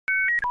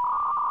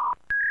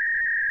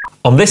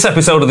On this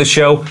episode of the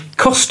show,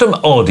 custom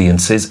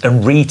audiences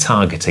and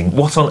retargeting.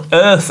 What on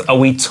earth are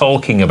we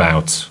talking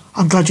about?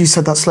 I'm glad you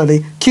said that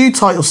slowly. Cue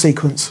title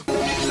sequence.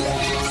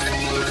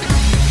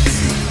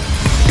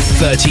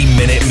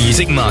 30-minute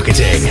music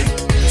marketing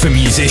for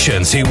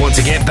musicians who want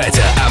to get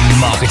better at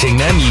marketing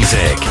their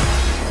music.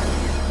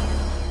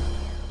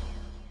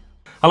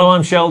 Hello,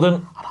 I'm Sheldon.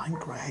 And I'm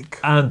Greg.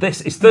 And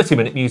this is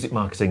 30-minute music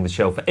marketing, the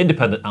show for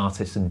independent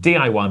artists and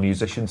DIY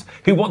musicians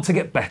who want to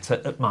get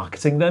better at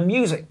marketing their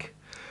music.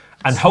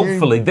 And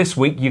hopefully this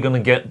week you're going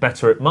to get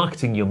better at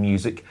marketing your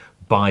music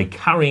by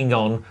carrying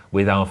on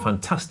with our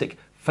fantastic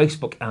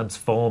Facebook Ads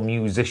for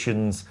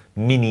Musicians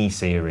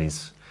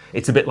mini-series.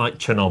 It's a bit like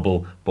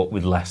Chernobyl, but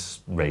with less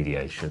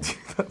radiation.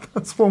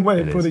 That's one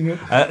way of putting it.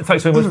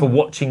 Thanks very much for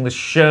watching the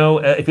show.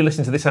 If you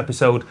listen to this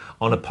episode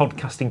on a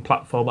podcasting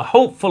platform,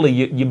 hopefully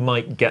you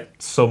might get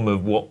some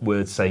of what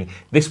we're saying.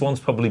 This one's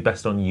probably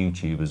best on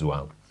YouTube as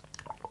well.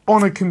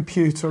 On a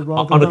computer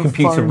rather than on a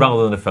computer phone.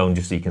 rather than a phone,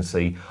 just so you can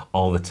see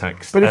all the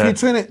text. But if you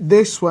turn it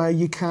this way,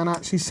 you can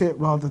actually see it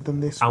rather than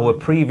this way. Our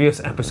previous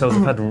episodes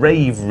have had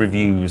rave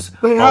reviews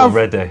They have.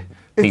 already.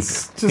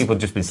 It's People have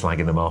just been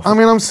slagging them off. I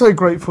mean, I'm so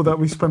grateful that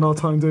we spend our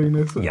time doing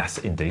this. Yes,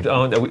 indeed.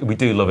 Oh, we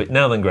do love it.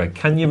 Now then, Greg,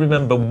 can you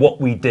remember what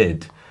we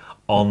did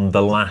on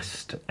the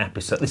last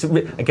episode?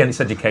 Again, it's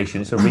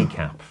education. It's a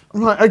recap.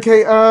 Right, okay.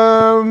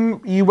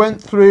 You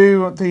went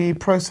through the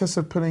process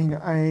of creating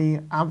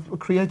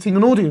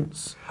an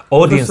audience.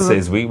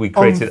 Audiences. We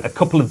created a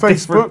couple of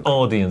different Facebook.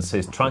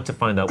 audiences, trying to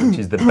find out which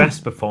is the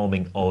best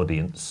performing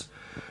audience,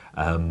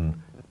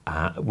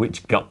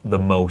 which got the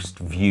most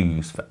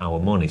views for our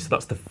money. So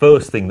that's the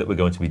first thing that we're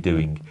going to be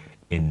doing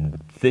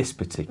in this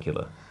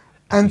particular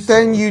And episode.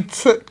 then you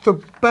took the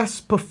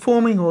best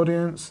performing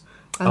audience.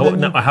 And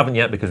No, I haven't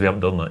yet, because we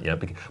haven't done that yet.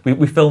 Because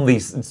we filmed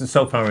these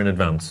so far in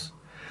advance.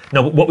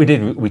 No, what we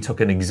did, we took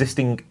an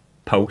existing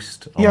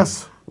post,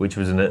 Yes. which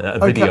was a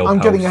video I'm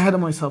post. getting ahead of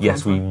myself.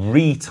 Yes, we aren't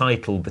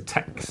retitled the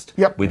text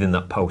Yep. within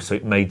that post, so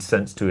it made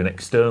sense to an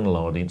external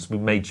audience. We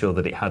made sure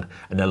that it had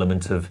an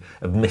element of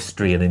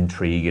mystery and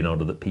intrigue in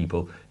order that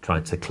people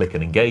tried to click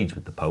and engage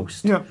with the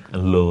post Yep.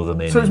 and lure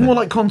them in. So it's more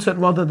like content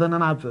rather than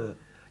an advert.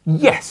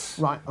 Yes,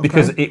 Right, okay.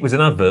 because it was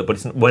an advert,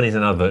 but when is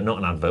an advert not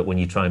an advert? When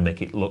you try and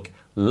make it look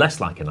less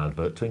like an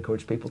advert to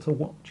encourage people to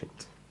watch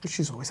it. Which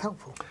is always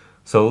helpful.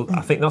 So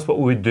I think that's what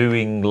we were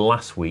doing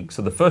last week.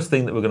 So the first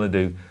thing that we're going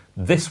to do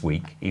this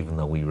week, even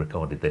though we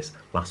recorded this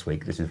last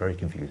week, this is very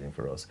confusing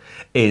for us,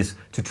 is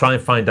to try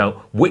and find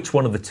out which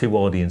one of the two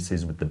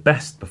audiences with the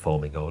best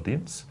performing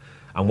audience.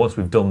 And once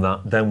we've done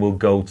that, then we'll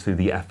go to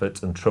the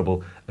effort and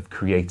trouble of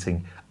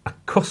creating a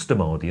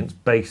custom audience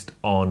based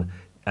on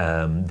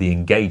the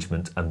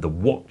engagement and the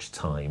watch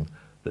time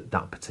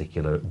that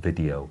particular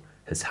video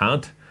has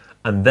had.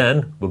 And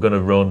then we're going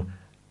to run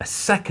a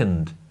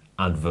second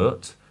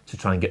advert to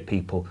try and get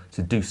people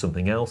to do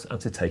something else and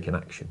to take an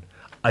action.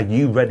 Are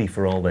you ready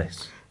for all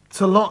this?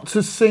 It's a lot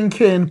to sink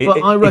in, but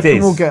It I reckon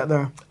is. we'll get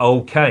there.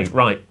 Okay,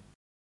 right.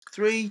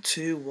 3,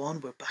 2,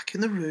 1, we're back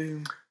in the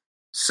room.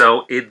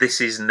 So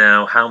this is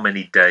now how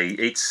many days?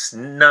 It's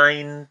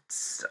 9.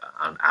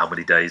 How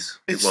many days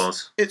it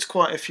was? It's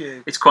quite a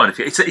few. It's quite a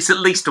few. It's at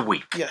least a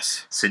week.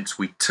 Yes. Since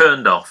we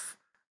turned off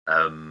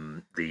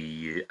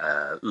the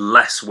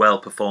less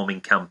well-performing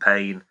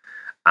campaign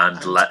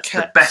and let the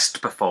kept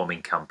best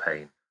performing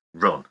campaign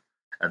run.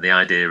 And the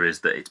idea is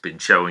that it's been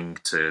showing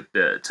to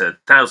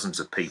thousands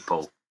of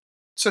people.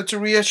 So to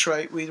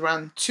reiterate, we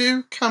ran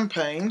 2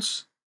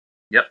 campaigns.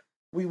 Yep.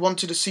 We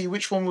wanted to see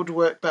which one would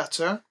work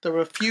better. There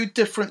were a few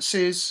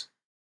differences.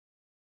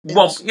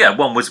 One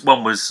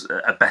was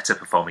a better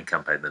performing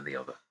campaign than the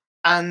other.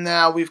 And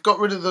now we've got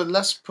rid of the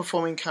less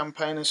performing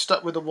campaign and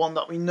stuck with the one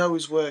that we know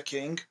is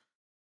working.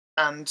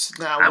 And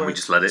now we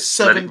just let it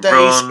 7 days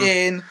run.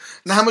 in.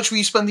 Now, how much were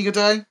you spending a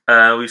day? We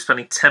were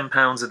spending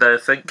 £10 a day, I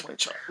think,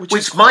 Which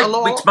is quite a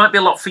lot. which might be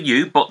a lot for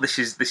you, but this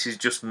is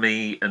just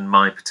me and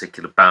my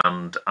particular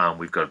band, and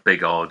we've got a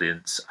big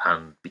audience,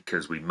 and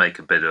because we make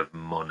a bit of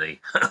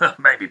money,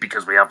 maybe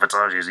because we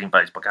advertise using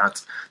Facebook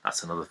ads,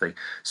 that's another thing.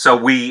 So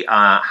we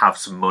have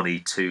some money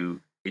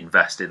to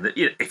invest in that.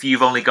 If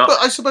you've only got, But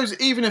I suppose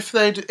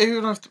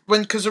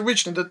because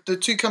originally the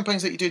 2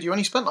 campaigns that you did, you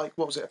only spent like,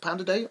 what was it,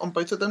 £1 a day on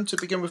both of them to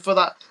begin with for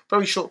that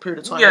very short period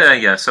of time.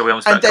 yeah. So we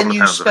only spent And then a you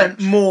couple of pounds spent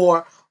each.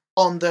 more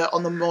on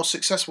the more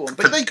successful one.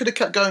 But they could have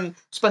kept going,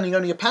 spending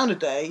only £1 a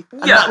day,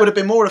 and Yeah. that would have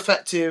been more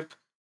effective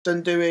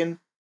than doing,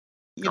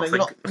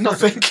 Nothing.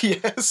 nothing.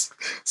 Yes.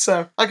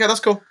 So okay,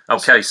 that's cool.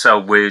 Okay, so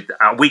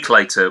a week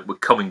later, we're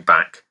coming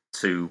back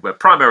to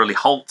primarily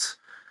halt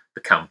the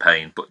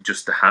campaign, but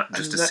just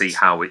to see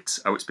how it's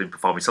been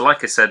performing. So,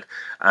 like I said,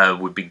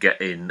 we've been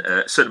getting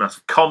a certain amount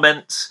of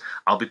comments.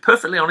 I'll be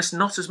perfectly honest,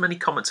 not as many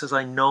comments as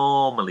I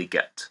normally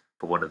get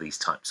for one of these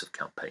types of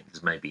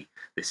campaigns. Maybe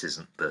this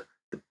isn't the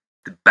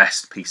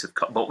best piece of,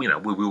 but we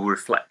will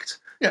reflect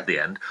at the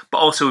end. But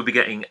also we'll be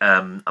getting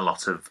a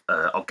lot of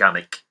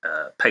organic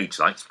page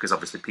likes, because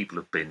obviously people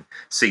have been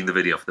seeing the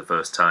video for the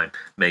first time,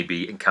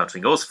 maybe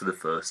encountering us for the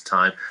first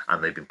time,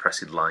 and they've been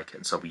pressing like,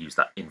 and so we use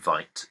that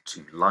invite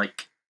to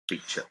like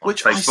feature on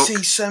Which Facebook. I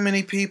see so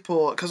many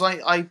people, because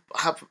I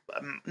have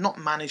not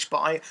managed, but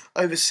I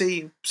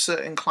oversee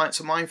certain clients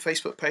of mine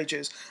Facebook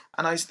pages,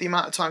 and the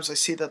amount of times I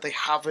see that they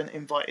haven't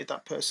invited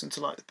that person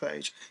to like the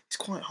page, it's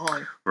quite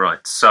high.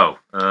 Right, so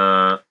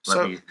let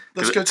me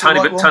let's do go a to tiny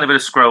the bit, right one. tiny bit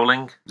of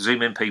scrolling.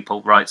 Zoom in,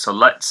 people. Right, so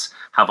let's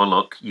have a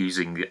look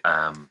using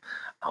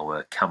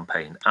our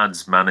campaign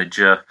ads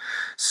manager.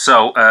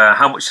 So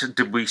how much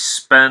did we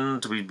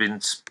spend?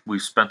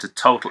 We've spent a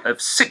total of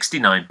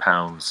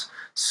 £69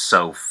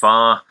 so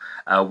far.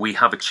 We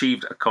have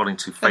achieved, according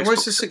to Facebook.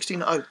 Where's the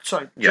 16? Oh,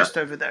 sorry, just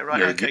over there.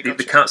 Right, okay, they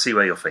gotcha. can't see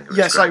where your finger is.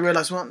 Yes, I Greg.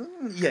 realise. Well,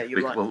 yeah,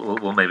 you're right.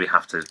 We'll maybe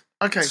have to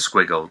Okay.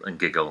 squiggle and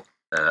giggle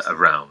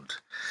around.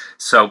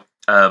 So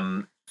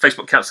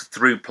Facebook counts the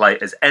through play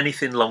as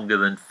anything longer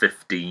than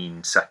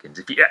 15 seconds.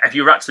 If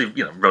you're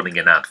actually running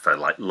an ad for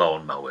like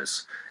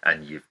lawnmowers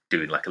and you're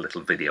doing like a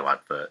little video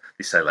advert,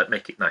 they say like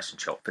make it nice and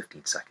short,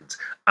 15 seconds.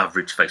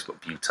 Average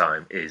Facebook view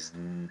time is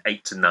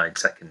 8 to 9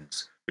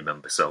 seconds.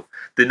 Remember, so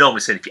they're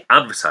normally saying if you're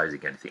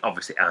advertising anything,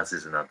 obviously as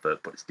is an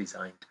advert, but it's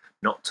designed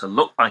not to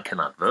look like an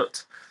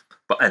advert.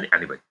 But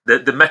anyway,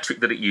 the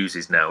metric that it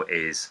uses now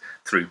is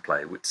through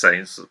play, which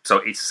saying so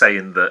it's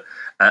saying that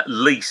at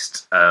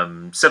least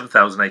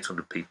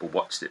 7,800 people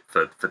watched it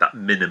for that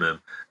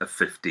minimum of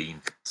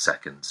 15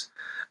 seconds.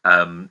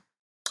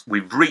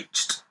 We've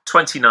reached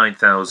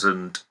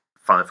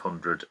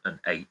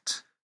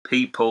 29,508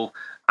 people,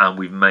 and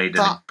we've made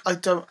I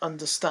don't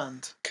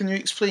understand. Can you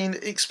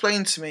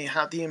explain to me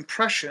how the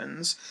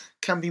impressions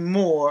can be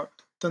more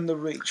than the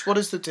reach? What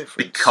is the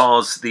difference?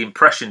 Because the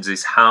impressions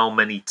is how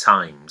many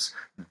times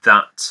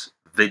that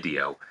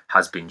video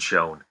has been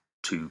shown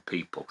to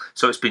people.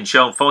 So it's been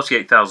shown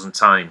 48,000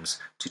 times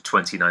to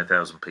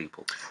 29,000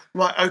 people.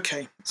 Right,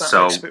 okay. That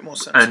makes a bit more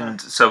sense.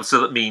 And so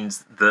that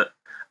means that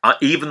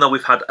even though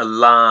we've had a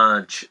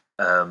large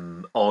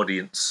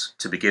audience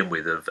to begin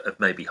with of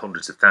maybe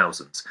hundreds of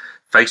thousands,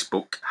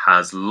 Facebook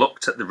has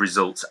looked at the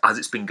results as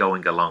it's been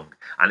going along,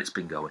 and it's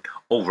been going,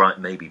 all right,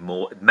 maybe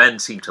more men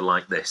seem to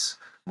like this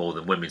more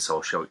than women, so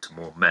I'll show it to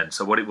more men.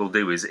 So what it will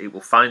do is it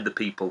will find the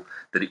people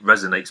that it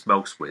resonates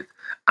most with,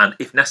 and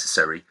if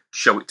necessary,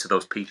 show it to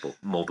those people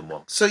more than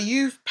once. So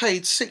you've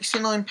paid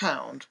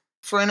 £69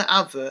 for an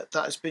advert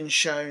that has been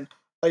shown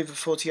over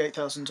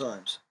 48,000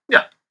 times.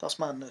 Yeah, that's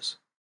madness.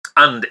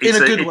 And it's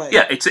in a good way.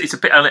 Yeah, it's a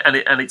bit,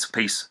 and it's a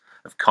piece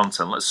of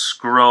content. Let's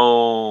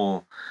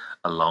scroll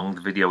along.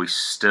 The video is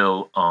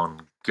still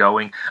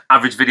ongoing.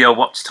 Average video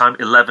watch time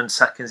 11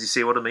 seconds. You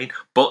see what I mean?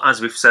 But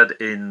as we've said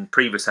in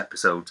previous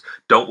episodes,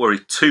 don't worry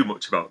too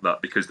much about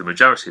that, because the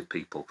majority of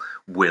people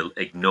will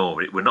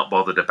ignore it. We're not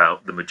bothered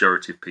about the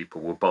majority of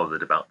people. We're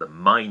bothered about the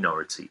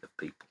minority of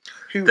people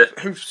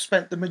who've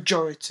spent the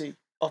majority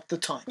of the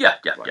time. Yeah.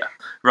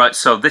 Right,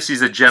 so this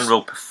is a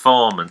general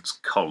performance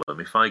column.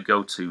 If I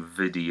go to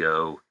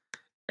video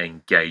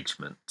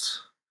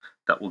engagement,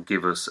 that will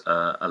give us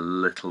a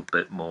little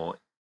bit more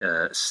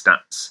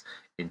stats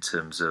in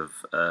terms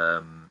of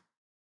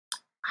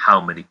how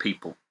many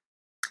people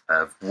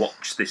have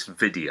watched this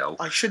video.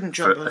 I shouldn't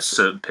jump for a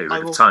certain period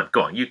of time.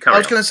 Go on, you carry on. I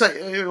was going to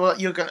say, well,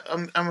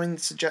 I'm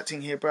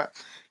interjecting here, Brett.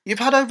 You've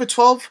had over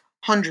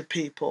 1,200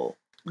 people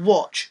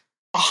watch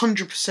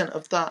 100%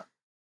 of that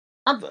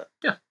advert.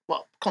 Yeah.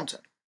 Well,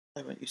 content.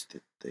 I won't use the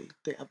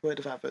word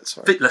of advert,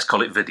 sorry. Let's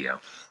call it video.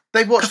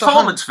 They've watched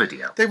performance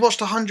video. They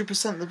watched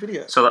 100% of the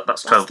video. So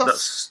that's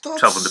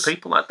 1,200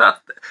 people like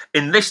that.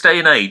 In this day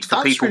and age,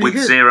 for people really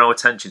with zero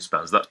attention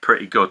spans, that's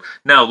pretty good.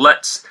 Now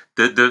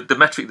the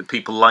metric that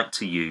people like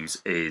to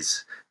use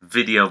is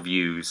video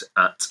views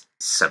at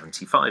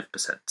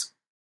 75%.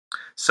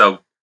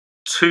 So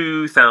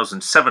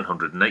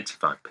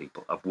 2,785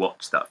 people have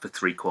watched that for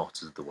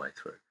 3/4 of the way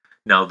through.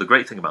 Now, the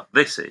great thing about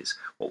this is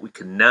what we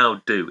can now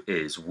do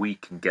is we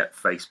can get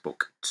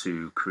Facebook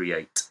to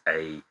create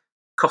a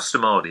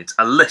custom audience,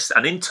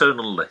 an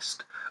internal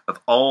list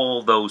of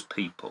all those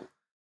people,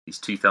 these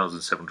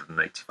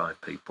 2,785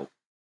 people,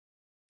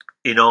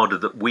 in order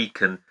that we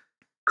can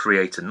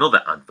create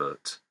another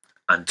advert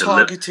and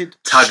targeted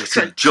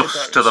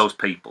just to those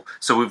people.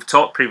 So we've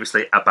talked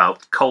previously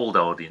about cold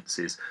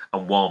audiences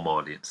and warm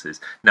audiences.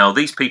 Now,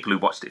 these people who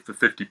watched it for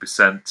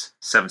 50%,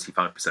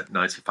 75%,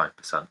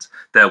 95%,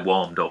 they're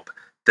warmed up.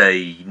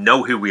 They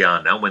know who we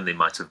are now when they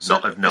might have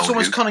not have known. It's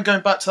almost kind of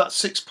going back to that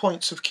 6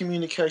 points of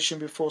communication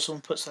before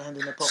someone puts their hand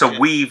in their pocket. So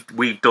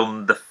we've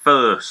done the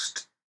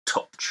first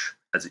touch,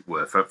 as it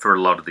were, for a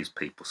lot of these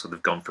people. So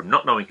they've gone from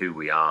not knowing who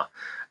we are,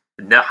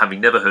 now having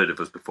never heard of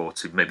us before,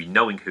 to maybe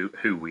knowing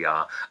who we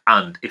are,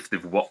 and if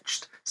they've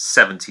watched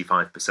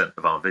 75%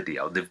 of our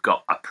video, they've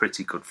got a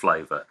pretty good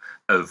flavour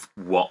of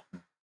what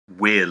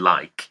we're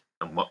like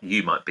and what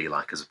you might be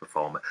like as a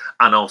performer.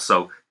 And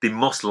also, they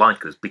must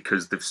like us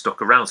because they've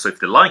stuck around. So if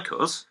they like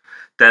us,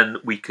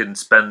 then we can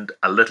spend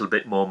a little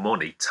bit more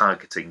money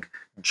targeting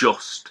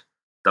just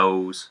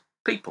those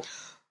people.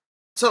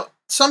 So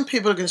some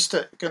people are going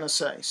to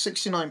say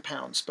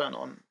 £69 spent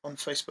on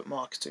Facebook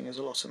marketing is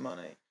a lot of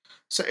money.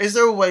 So is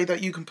there a way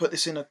that you can put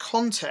this in a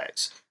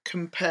context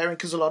comparing,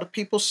 because a lot of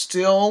people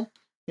still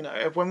You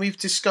know, when we've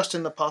discussed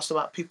in the past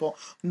about people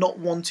not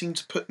wanting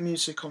to put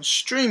music on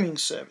streaming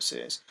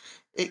services,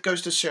 it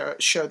goes to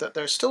show that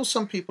there are still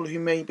some people who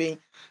may be,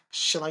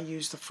 shall I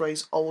use the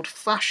phrase,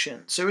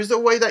 old-fashioned. So is there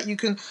a way that you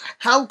can,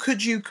 how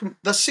could you,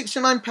 the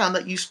 £69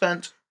 that you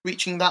spent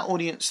reaching that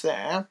audience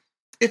there,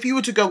 if you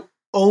were to go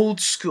old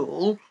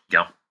school,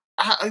 Yeah.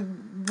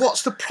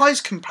 What's the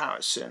price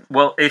comparison?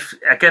 Well, if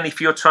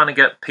you're trying to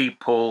get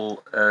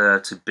people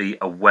to be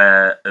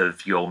aware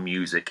of your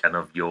music and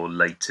of your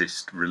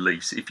latest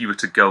release, if you were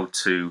to go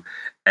to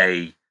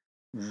a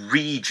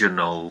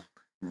regional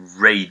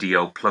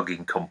radio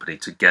plugging company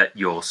to get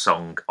your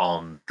song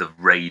on the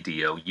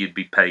radio, you'd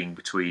be paying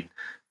between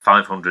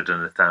 £500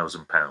 and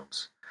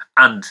 £1,000,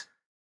 and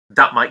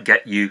that might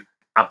get you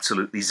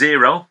absolutely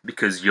zero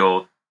because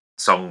your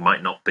song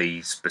might not be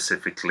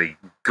specifically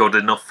good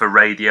enough for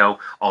radio,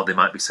 or they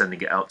might be sending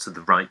it out to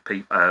the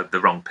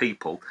wrong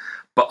people.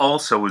 But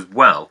also, as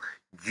well,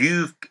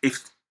 if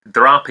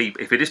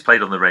it is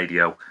played on the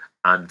radio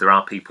and there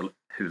are people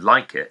who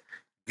like it,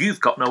 you've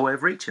got no way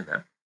of reaching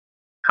them.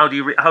 How do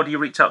you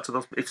reach out to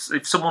those?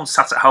 If someone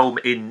sat at home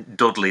in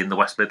Dudley in the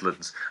West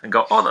Midlands and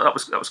go, oh, that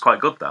was quite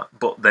good,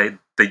 but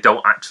they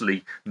don't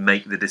actually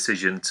make the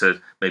decision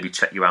to maybe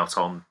check you out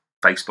on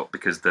Facebook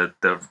because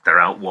they're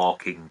out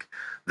walking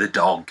the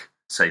dog,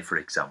 say, for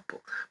example.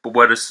 But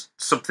whereas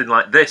something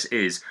like this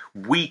is,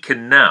 we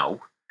can now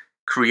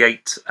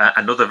create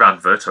another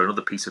advert or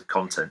another piece of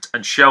content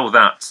and show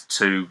that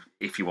to,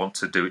 if you want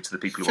to do it to the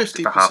people who watch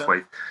it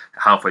for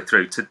halfway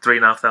through, to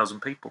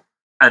 3,500 people.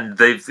 And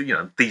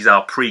these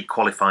are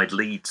pre-qualified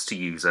leads, to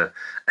use a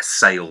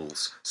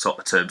sales sort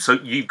of term. So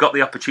you've got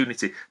the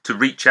opportunity to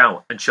reach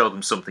out and show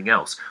them something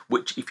else,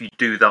 which if you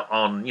do that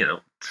on,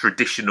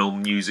 traditional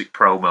music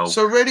promo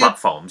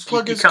platforms,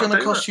 plug is going to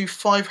cost you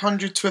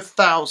 $500 to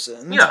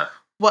 $1,000. Yeah.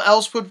 What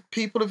else would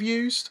people have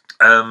used?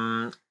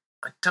 I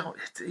don't.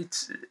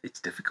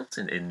 It's difficult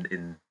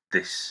in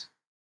this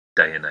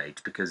day and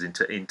age because in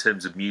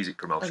terms of music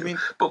promotion,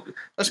 but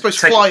I suppose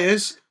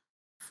flyers.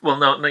 Well,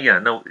 no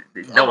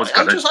one's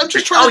got it. I'm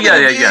just trying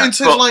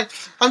to.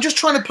 I'm just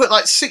trying to put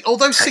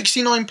although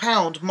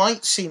 £69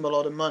 might seem a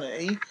lot of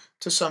money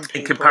to some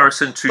people in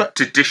comparison to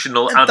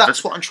traditional adverts.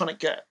 That's what I'm trying to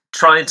get.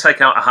 Try and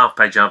take out a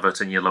half-page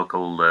advert in your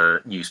local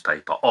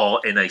newspaper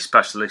or in a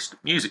specialist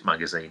music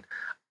magazine,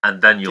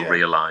 and then you'll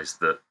realise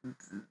that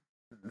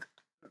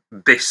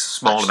this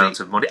small amount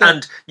of money,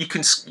 and you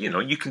can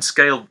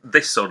scale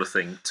this sort of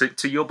thing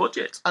to your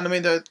budget. And I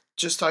mean,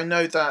 I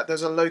know that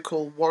there's a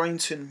local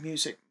Warrington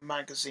music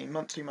magazine,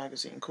 monthly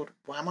magazine called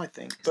Wham, I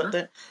think.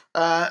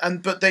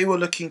 But they were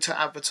looking to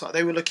advertise.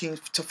 They were looking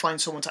to find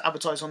someone to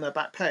advertise on their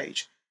back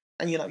page,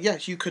 and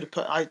you could have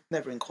put. I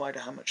never inquired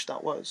how much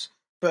that was.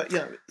 But,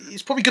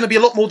 it's probably going to be a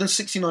lot more than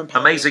 £69.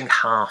 Amazing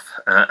half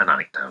an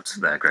anecdote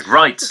there, Greg.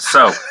 Right,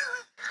 so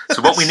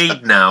what we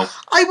need now...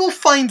 I will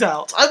find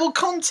out. I will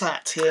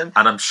contact him.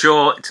 And I'm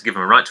sure, to give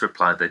him a right to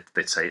reply,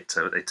 they'd say it's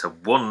a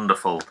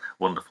wonderful,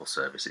 wonderful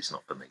service. It's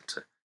not for me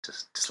to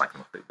slag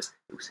them off.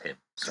 It was him.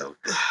 So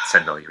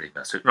send all your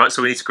emails. Right,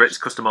 so we need to create these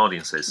custom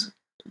audiences.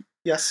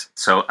 Yes.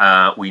 So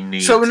we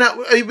need... So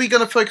now, are we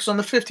going to focus on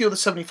the 50 or the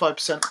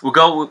 75%? We'll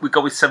go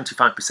with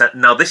 75%.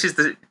 Now, this is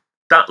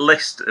that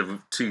list of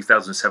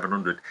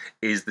 2,700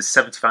 is the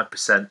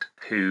 75%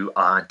 who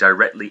are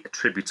directly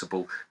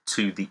attributable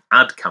to the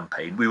ad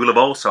campaign. We will have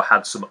also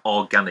had some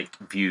organic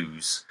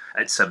views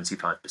at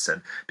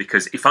 75%,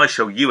 because if I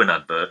show you an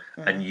advert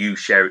and you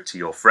share it to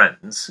your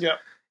friends,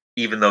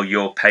 even though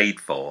you're paid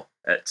for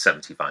at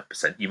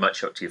 75%, you might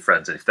show it to your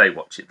friends, and if they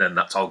watch it, then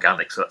that's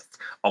organic. So that's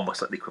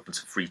almost like the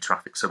equivalent of free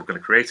traffic. So we're going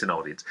to create an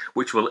audience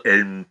which will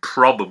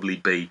probably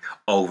be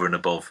over and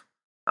above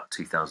at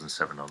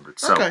 2,700.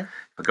 So if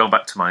I go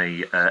back to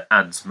my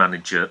ads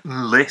manager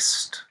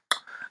list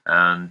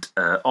and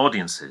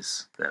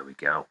audiences, there we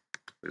go.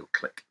 We'll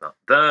click that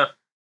there.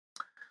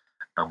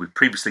 And we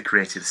previously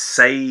created a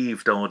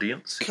saved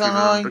audience, if you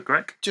remember,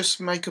 Greg.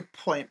 Just make a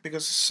point,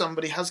 because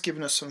somebody has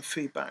given us some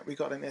feedback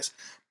regarding this.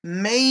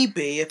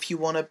 Maybe if you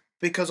want to,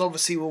 because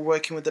obviously we're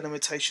working with the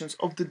limitations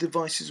of the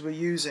devices we're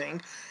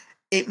using,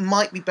 it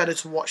might be better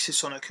to watch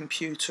this on a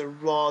computer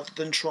rather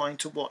than trying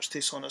to watch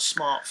this on a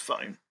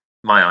smartphone.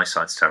 My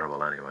eyesight's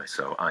terrible anyway,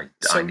 so I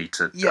need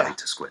to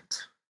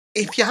squint.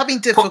 If you're having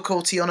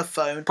difficulty on a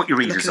phone, put your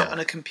readers on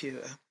a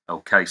computer.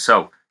 Okay,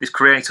 so this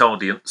create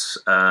audience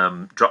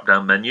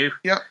drop-down menu.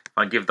 Yeah.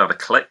 I give that a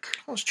click.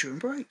 Oh, it's during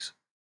breaks.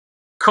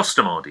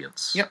 Custom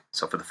audience. Yep.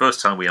 So for the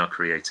first time, we are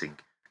creating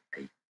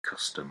a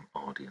custom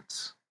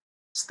audience.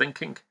 It's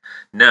thinking.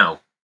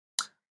 Now,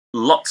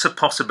 lots of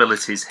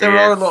possibilities here. There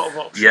are a lot of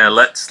options. Yeah,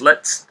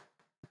 let's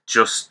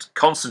just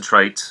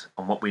concentrate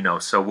on what we know.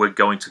 So we're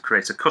going to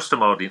create a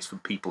custom audience for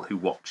people who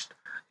watched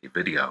a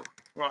video.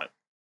 Right.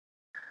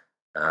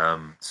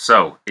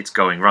 So it's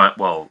going, right,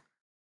 well,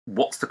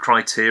 what's the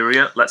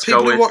criteria? Let's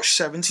people go with... People watch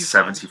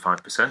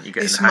 75%. You're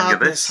getting the hang of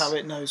this. It's madness how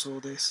it knows all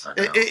this.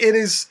 It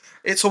is.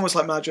 It's almost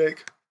like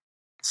magic.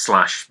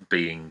 /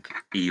 being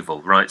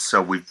evil. Right,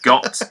 so we've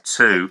got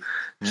to...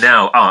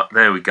 Now,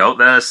 there we go.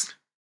 There's...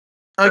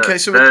 Okay,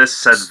 so there's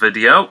said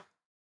video.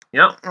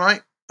 Yeah.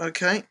 Right.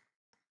 Okay.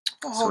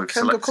 So Oh, we've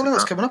Kendall selected Cullen,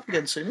 that's that. coming up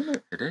again soon, isn't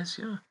it? It is,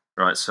 yeah.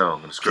 Right, so I'm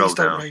going to scroll Please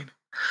don't down. rain.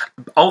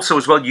 Also,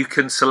 as well, you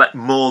can select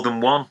more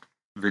than one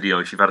video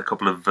if you've had a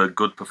couple of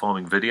good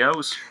performing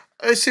videos.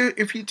 So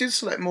if you did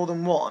select more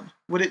than one,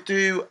 would it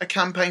do a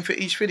campaign for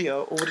each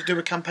video, or would it do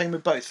a campaign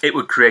with both? It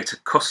would create a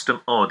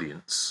custom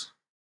audience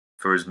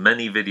for as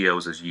many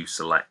videos as you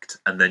select,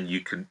 and then you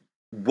can.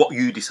 What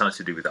you decide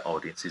to do with that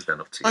audience is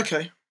then up to you.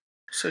 Okay.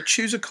 So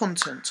choose a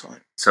content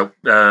type. So,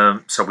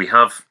 so we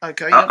have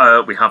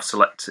we have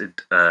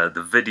selected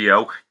the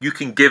video. You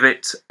can give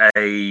it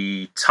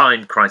a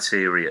time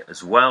criteria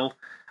as well.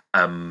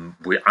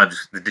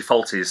 The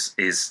default is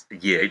a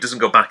year. It doesn't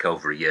go back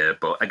over a year,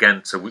 but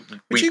again, so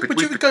Would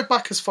you go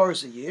back as far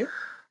as a year?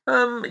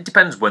 It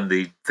depends when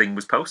the thing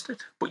was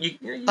posted, but you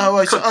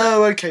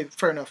okay,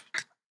 fair enough.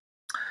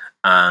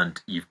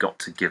 And you've got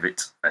to give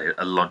it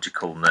a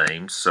logical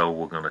name. So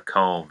we're going to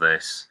call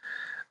this.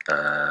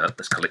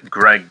 Let's call it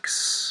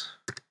Greg's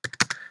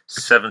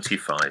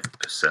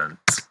 75%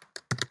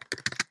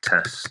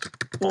 test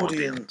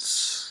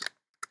audience.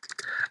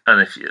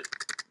 And if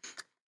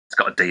it's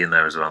got a D in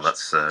there as well.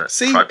 That's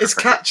see, it's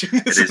catchy.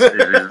 It is.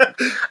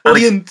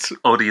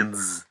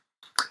 Audience.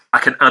 I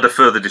can add a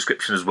further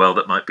description as well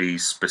that might be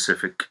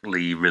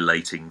specifically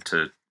relating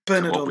to.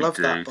 Bernard will love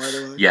that, by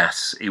the way.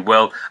 Yes, he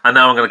will. And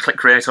now I'm going to click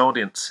Create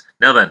Audience.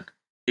 Now then,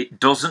 it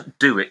doesn't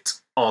do it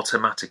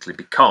automatically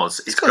because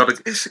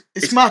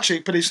it's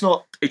magic, but it's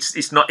not.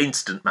 It's not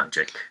instant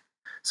magic.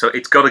 So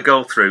it's got to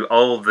go through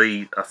all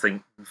the, I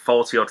think,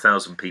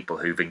 40,000 people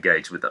who've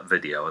engaged with that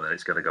video, and then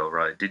it's going to go,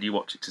 right, did you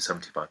watch it to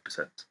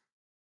 75%?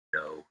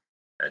 No.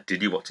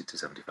 Did you watch it to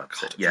 75%?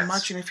 God, yes.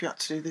 Imagine if you had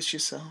to do this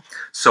yourself.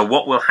 So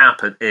what will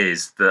happen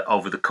is that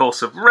over the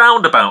course of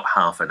round about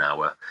half an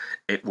hour,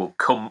 it will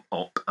come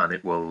up and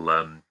it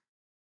will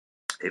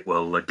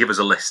give us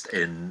a list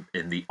in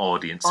the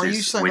audience's Are you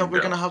saying window. that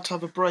we're going to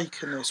have a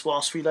break in this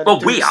whilst we let Well,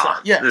 it do we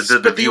are. Yes,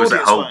 the viewers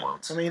at home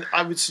won't. I mean,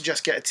 I would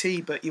suggest get a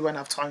tea, but you won't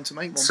have time to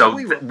make one. So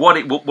what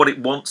it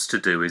wants to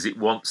do is it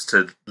wants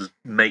to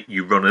make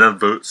you run an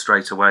advert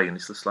straight away, and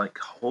it's just like,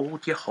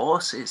 hold your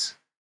horses,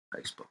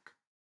 Facebook.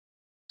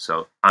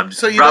 So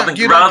rather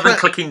than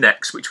clicking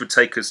next, which would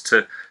take us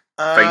to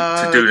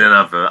doing an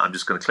advert, I'm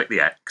just going to click the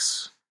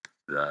X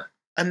there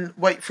and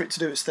wait for it to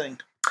do its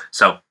thing.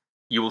 So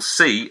you will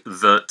see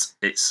that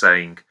it's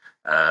saying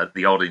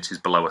the audience is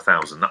below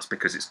 1,000. That's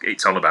because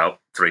it's on about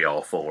 3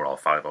 or 4 or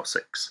 5 or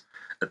 6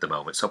 at the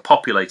moment. So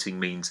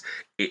populating means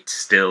it's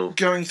still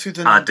going through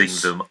the adding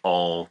numbers. them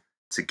all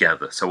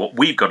together. So what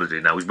we've got to do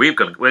now is we're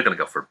going to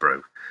go for a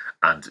brew,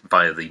 and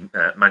via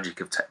the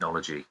magic of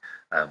technology.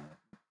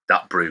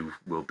 That brew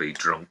will be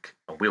drunk,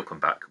 and we'll come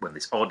back when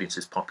this audience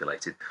is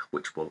populated,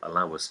 which will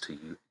allow us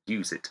to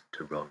use it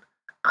to run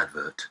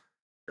advert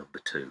number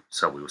 2.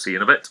 So we will see you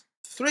in a bit.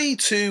 3,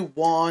 2,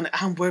 1,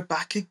 and we're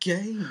back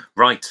again.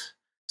 Right.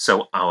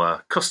 So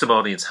our custom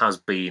audience has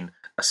been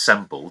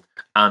assembled,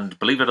 and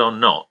believe it or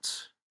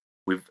not,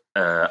 we've,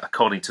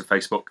 according to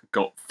Facebook,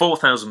 got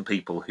 4,000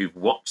 people who've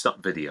watched that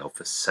video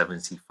for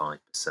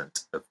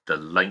 75% of the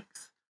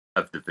length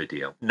of the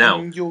video.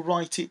 Now, you're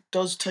right, it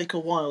does take a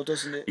while,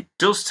 doesn't it? It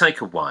does take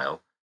a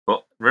while,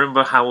 but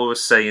remember how I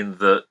was saying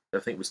that I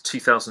think it was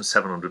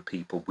 2,700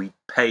 people we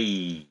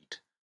paid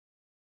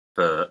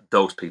for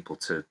those people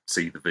to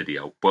see the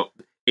video. But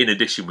in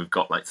addition, we've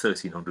got like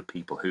 1,300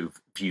 people who've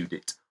viewed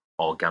it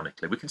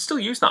organically. We can still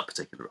use that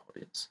particular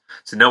audience.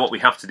 So now what we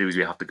have to do is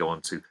we have to go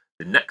on to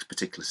the next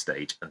particular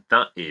stage, and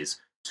that is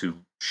to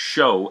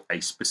show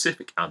a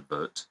specific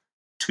advert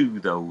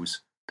to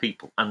those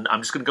people. And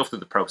I'm just going to go through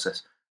the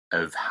process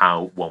of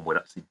how one would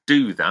actually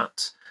do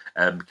that,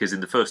 because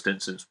in the first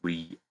instance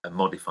we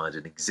modified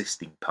an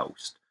existing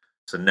post.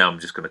 So now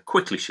I'm just going to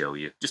quickly show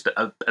you just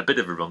a bit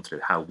of a run through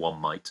how one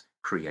might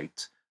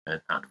create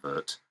an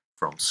advert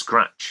from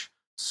scratch.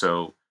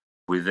 So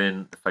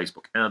within the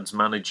Facebook Ads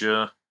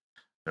Manager,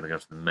 I'm going to go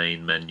to the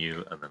main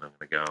menu, and then I'm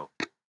going to go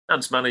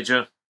Ads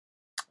Manager.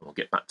 We'll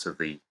get back to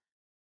the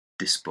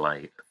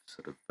display of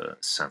sort of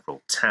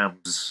several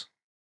tabs.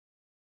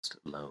 Just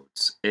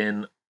loads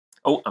in.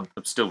 Oh, I've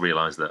still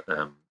realised that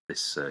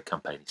this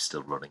campaign is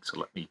still running, so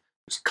let me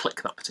just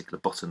click that particular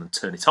button and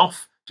turn it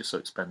off, just so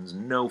it spends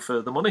no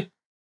further money.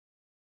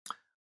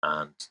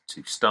 And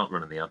to start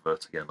running the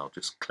advert again, I'll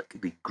just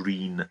click the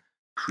green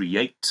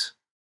Create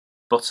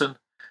button.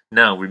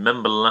 Now,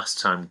 remember last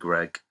time,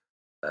 Greg,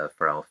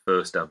 for our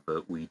first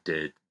advert, we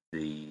did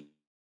the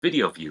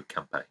video view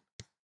campaign.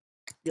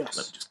 Yes.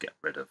 Let me just get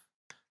rid of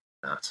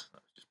that.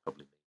 That was just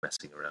probably me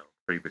messing around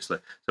previously.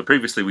 So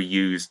previously we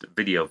used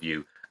video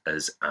view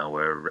as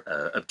our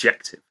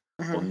objective.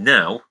 Mm-hmm. Well,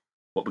 now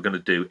what we're going to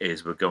do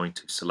is we're going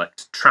to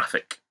select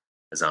traffic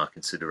as our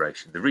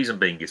consideration. The reason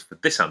being is for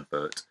this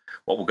advert,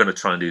 what we're going to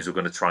try and do is we're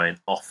going to try and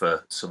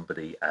offer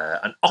somebody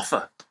an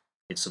offer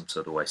in some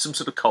sort of way, some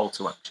sort of call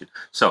to action.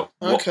 So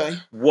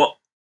what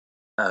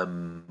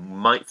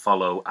might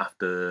follow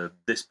after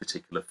this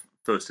particular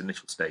first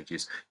initial stage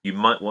is you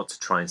might want to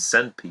try and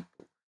send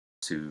people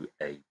to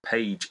a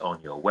page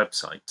on your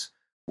website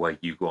where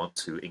you want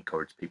to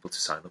encourage people to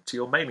sign up to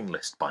your mailing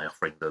list by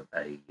offering them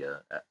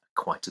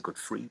quite a good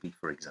freebie,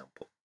 for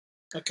example.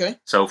 Okay.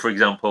 So, for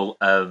example,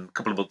 a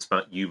couple of months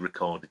back, you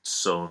recorded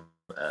some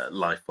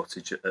live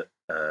footage at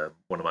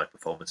one of my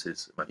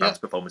performances, my band's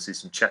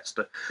performances in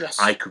Chester. Yes.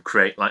 I could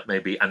create like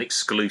maybe an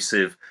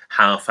exclusive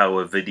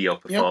half-hour video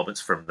performance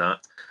from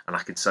that, and I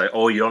could say,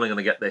 "Oh, you're only going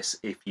to get this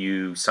if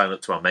you sign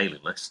up to our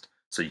mailing list."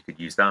 So you could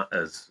use that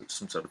as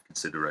some sort of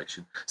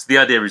consideration. So the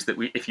idea is that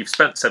if you've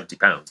spent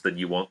 £70, then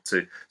you want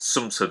to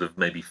some sort of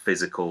maybe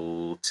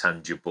physical,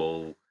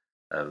 tangible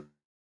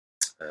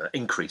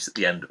increase at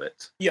the end of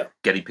it. Yeah.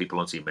 Getting people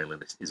onto your mailing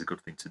list is a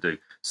good thing to do.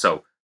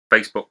 So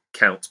Facebook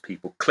counts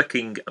people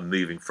clicking and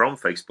moving from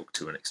Facebook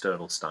to an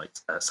external site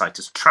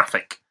as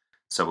traffic.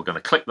 So we're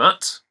going to click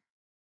that,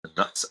 and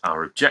that's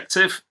our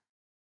objective.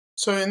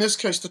 So in this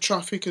case, the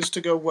traffic is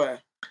to go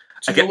where?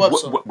 To Again, your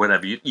website?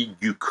 whenever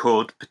you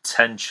could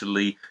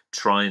potentially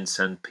try and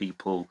send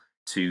people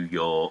to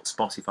your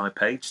Spotify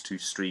page to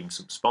stream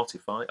some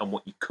Spotify. And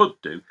what you could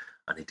do,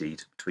 and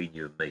indeed between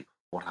you and me,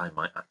 what I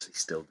might actually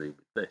still do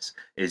with this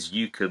is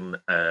you can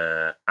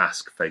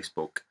ask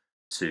Facebook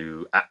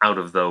to, out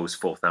of those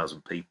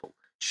 4,000 people,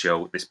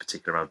 show this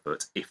particular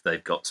advert if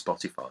they've got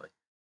Spotify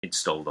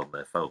installed on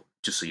their phone,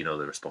 just so you know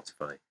they're a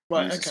Spotify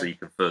user, so you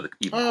can further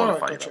even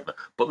qualify that.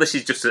 But this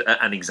is just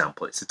an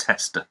example. It's a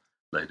tester,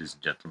 ladies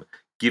and gentlemen.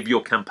 Give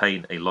your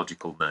campaign a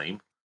logical name.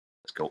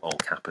 Let's go all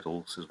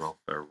capitals as well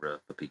for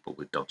people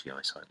with dodgy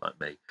eyesight like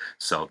me.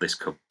 So this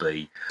could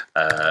be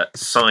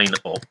sign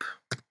up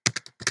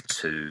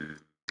to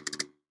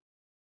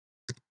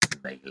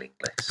mailing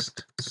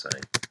list, say,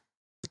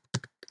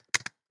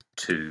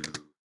 to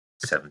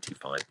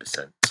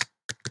 75%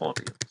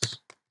 audience.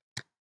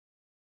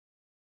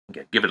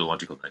 Again, give it a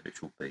logical name,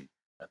 which will be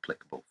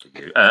applicable for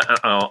you.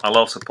 I'll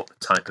also put the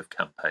type of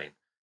campaign,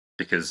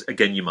 because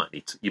again, you might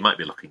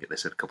be looking at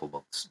this in a couple of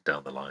months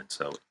down the line.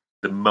 So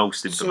the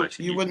most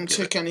information so you wouldn't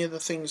tick any of the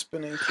things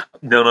beneath.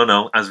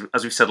 No.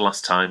 As we said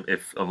last time,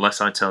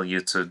 unless I tell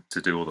you to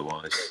do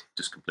otherwise,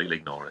 just completely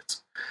ignore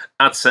it.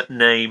 Ad set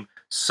name.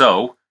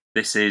 So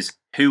this is,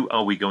 who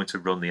are we going to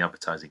run the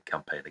advertising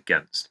campaign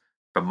against?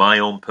 For my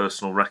own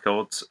personal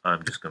records,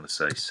 I'm just going to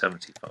say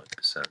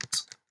 75%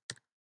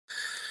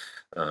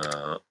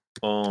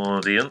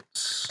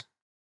 audience.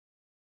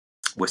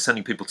 We're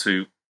sending people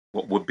to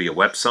what would be a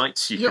website.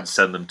 So you can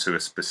send them to a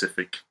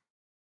specific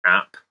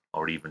app,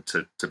 or even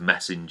to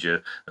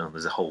Messenger. And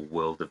there's a whole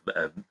world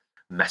of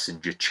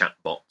Messenger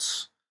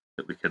chatbots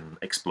that we can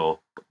explore,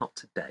 but not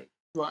today.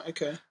 Right,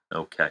 okay.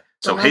 Okay.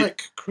 So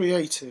Dynamic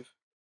creative.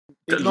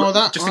 Ignore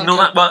that. Just ignore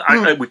that.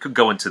 Well, we could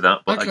go into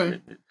that. But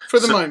okay. For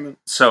the moment.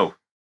 So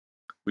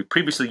we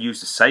previously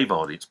used a save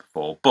audience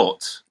before,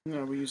 but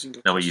now we're using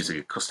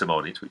a custom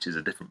audience, which is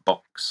a different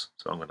box.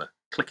 So I'm going to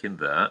click in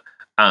there,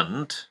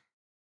 and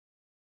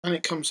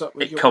it comes up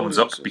with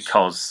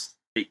because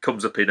it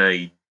comes up in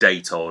a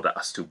date order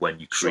as to when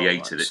you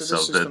created it. So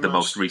the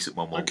most recent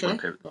one will appear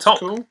at the top.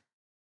 Cool.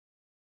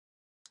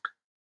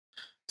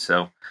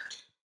 So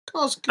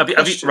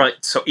right.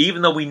 So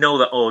even though we know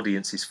that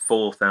audience is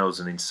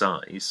 4,000 in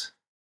size,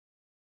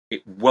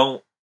 it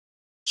won't,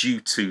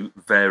 due to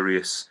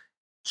various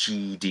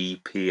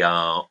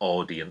GDPR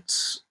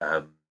audience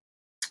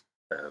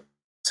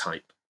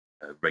type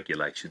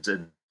regulations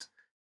and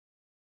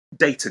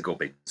data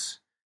gubbins,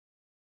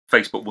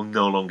 Facebook will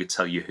no longer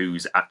tell you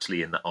who's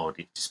actually in the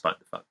audience, despite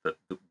the fact that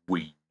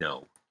we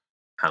know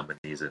how many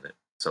is in it.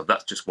 So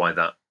that's just why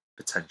that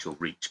potential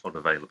reach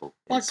unavailable.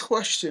 My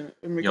question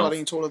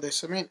regarding to all of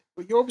this, I mean,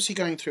 you're obviously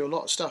going through a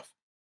lot of stuff.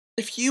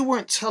 If you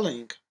weren't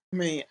telling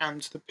me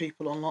and the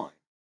people online,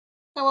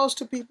 how else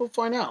do people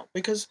find out?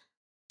 Because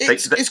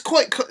it's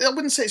quite, I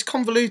wouldn't say it's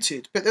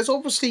convoluted, but there's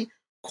obviously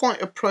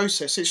quite a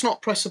process. It's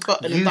not press a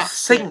button and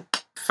that's it. You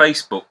think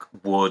Facebook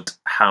would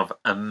have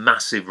a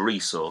massive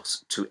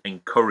resource to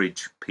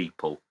encourage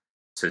people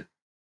to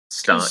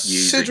start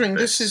using considering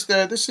this is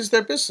their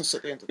business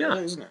at the end of the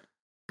day, isn't it?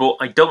 But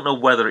I don't know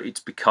whether it's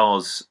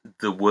because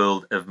the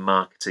world of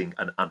marketing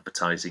and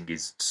advertising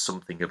is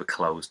something of a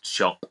closed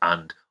shop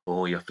and,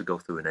 you have to go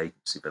through an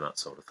agency for that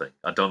sort of thing.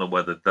 I don't know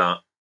whether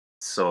that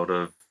sort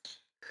of...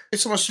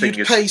 It's almost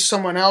you'd pay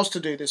someone else to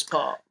do this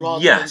part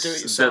rather than do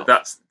it yourself.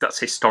 That's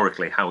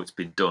historically how it's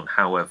been done.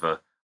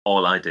 However,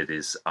 all I did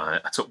is I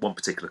took one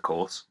particular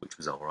course, which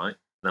was all right.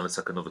 Then I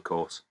took another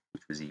course,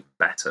 which was even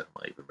better. I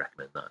might even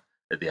recommend that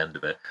at the end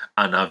of it.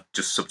 And I've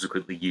just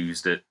subsequently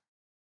used it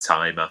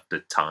time after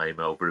time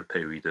over a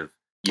period of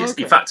years.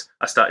 Okay. In fact,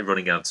 I started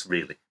running ads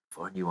really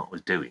before I knew what I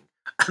was doing.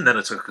 And then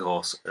I took a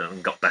course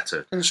and got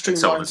better, and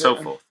so on and so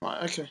forth.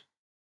 Right, okay.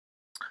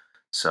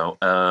 So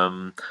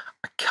I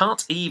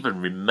can't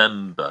even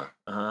remember.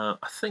 I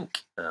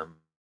think I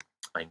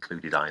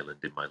included Ireland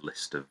in my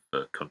list of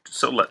countries.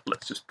 So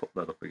let's just put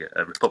that up again.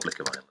 Republic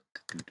of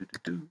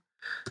Ireland.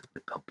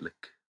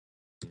 Republic.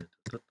 Did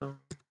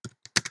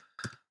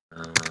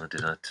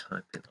I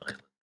type in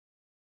Ireland?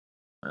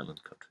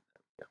 Ireland country.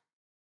 There we go.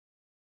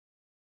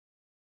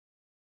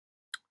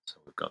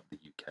 So we've got the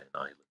UK and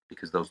Ireland,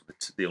 because those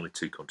are the only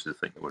two countries I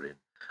think that we're in.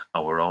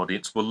 our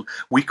audience. Well,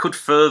 we could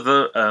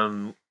further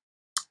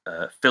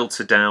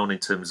filter down in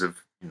terms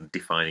of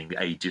defining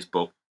the ages,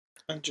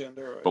 And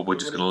gender. Right? but we're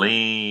just going to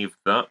leave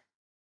that.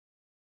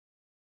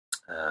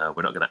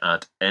 We're not going to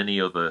add any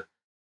other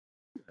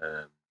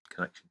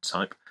connection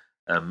type.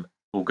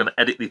 We're going to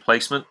edit the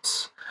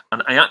placements,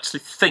 and I actually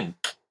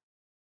think.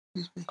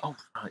 Oh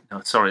right,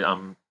 no, sorry.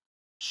 I'm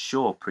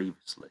sure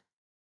previously.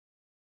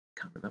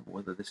 Can't remember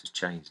whether this has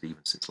changed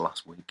even since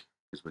last week,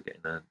 because we're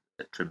getting a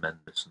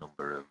tremendous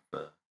number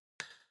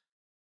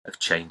of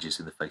changes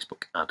in the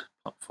Facebook ad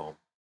platform.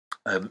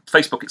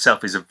 Facebook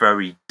itself is a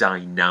very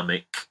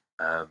dynamic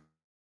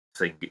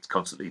thing. It's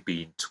constantly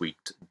being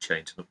tweaked and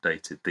changed and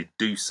updated. They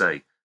do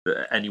say that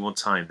at any one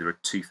time there are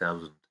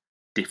 2,000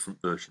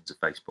 different versions of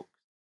Facebook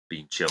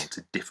being shown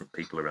to different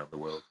people around the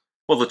world.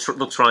 Well,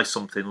 they'll try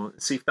something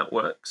and see if that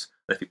works.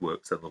 And if it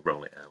works, then they'll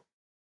roll it out.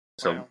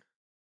 So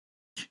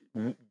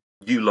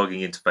you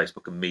logging into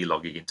Facebook and me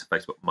logging into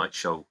Facebook might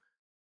show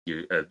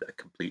you a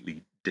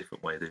completely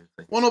different way of doing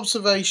things. One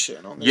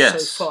observation on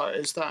this so far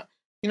is that,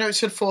 it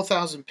said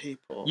 4,000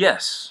 people.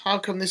 Yes. How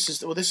come this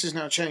is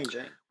now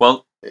changing?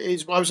 Well,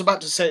 I was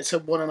about to say it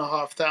said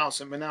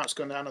 1,500, but now it's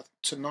gone down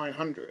to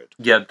 900.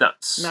 Yeah, now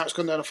it's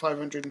gone down to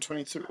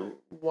 523.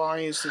 Why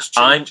is this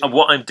changing?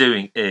 What I'm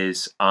doing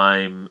is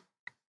I'm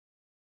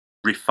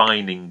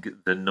refining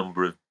the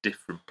number of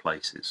different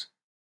places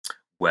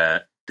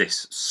where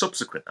this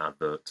subsequent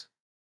advert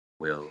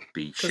will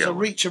be shown. Because a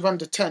reach of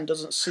under 10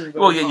 doesn't seem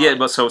very high. Yeah,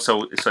 but so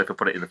if I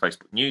put it in the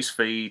Facebook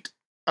newsfeed,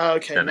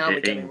 then now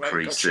it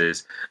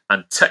increases. Right,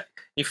 gotcha. And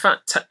in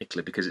fact,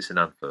 technically, because it's an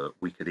advert,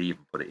 we could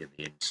even put it in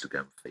the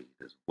Instagram feed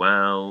as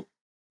well.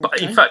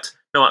 But in fact,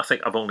 no, I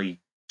think I've only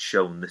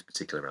shown this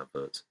particular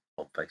advert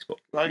on Facebook,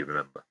 if you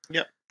remember.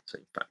 Yep. So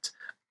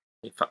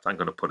in fact, I'm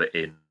going to put it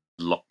in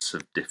lots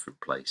of different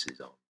places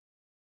on Facebook.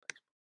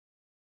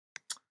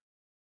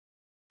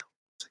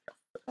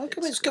 How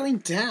come it's going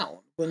down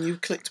when you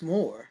clicked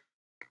more?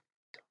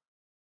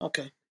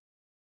 Okay.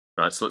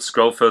 Right, so let's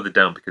scroll further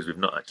down because we've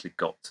not actually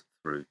got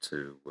through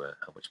to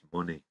how much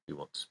money you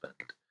want to spend.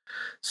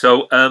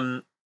 So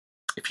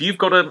if you've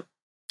got an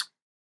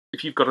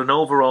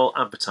overall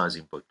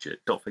advertising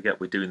budget, don't forget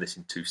we're doing this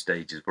in 2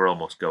 stages. We're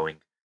almost going.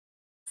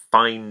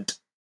 Find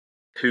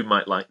who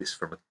might like this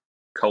from a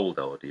cold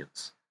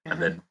audience,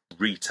 and then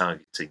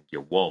retargeting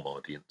your warm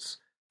audience.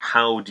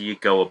 How do you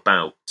go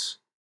about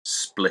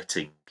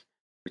splitting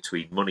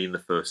between money in the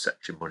first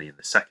section, money in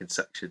the second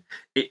section?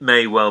 It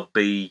may well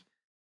be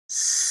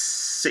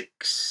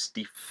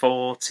 60,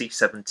 40,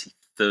 70,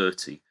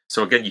 30.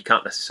 So again, you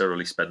can't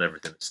necessarily spend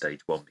everything at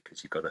stage 1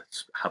 because you've got to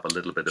have a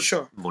little bit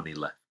of money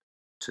left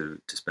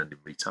to spend in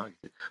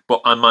retargeting.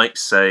 But I might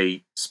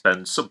say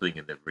spend something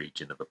in the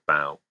region of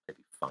about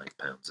maybe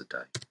 £5 a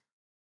day.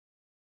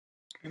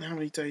 And how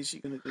many days are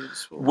you going to do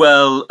this for?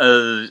 Well,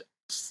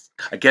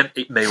 again,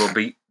 it may well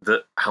be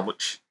that how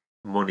much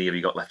money have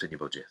you got left in your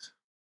budget?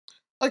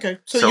 Okay,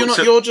 so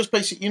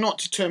you're not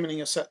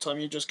determining a set time.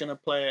 You're just going to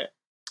play it.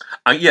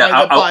 I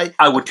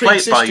would play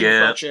it by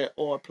ear, budget,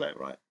 or play it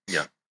right.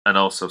 Yeah, and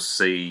also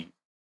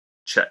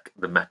check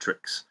the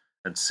metrics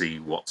and see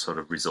what sort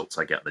of results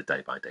I get on a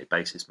day-by-day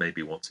basis.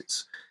 Maybe once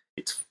it's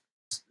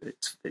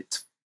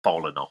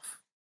fallen off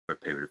for a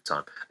period of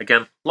time.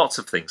 Again, lots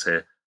of things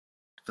here.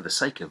 For the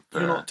sake of,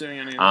 you're not doing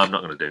anything. I'm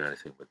not going to do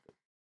anything with them.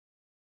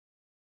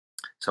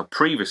 So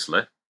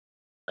previously,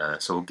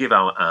 so we'll give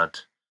our ad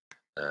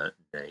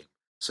name.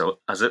 So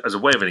as a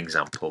way of an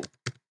example,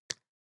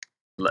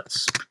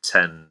 let's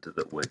pretend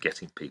that we're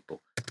getting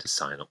people to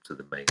sign up to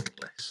the mailing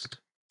list.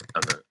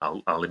 And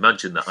I'll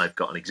imagine that I've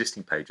got an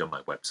existing page on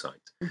my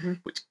website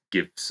which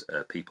gives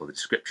people the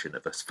description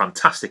of a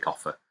fantastic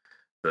offer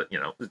that,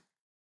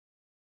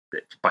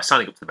 by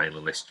signing up to the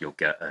mailing list, you'll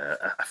get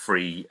a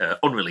free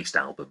unreleased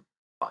album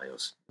by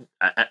us.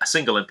 A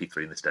single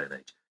MP3 in this day and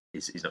age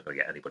is not going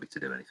to get anybody to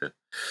do anything.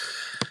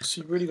 So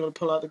you've really got to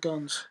pull out the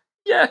guns.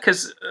 Yeah,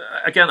 because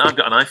again, I've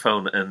got an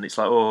iPhone and it's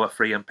like, a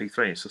free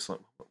MP3. It's just like,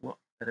 what,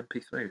 an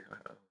MP3?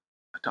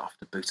 I don't have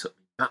to boot up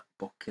my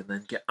MacBook and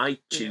then get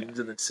iTunes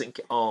and then sync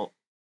it all.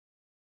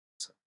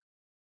 So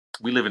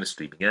we live in a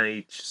streaming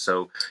age,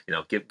 so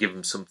give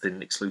them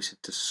something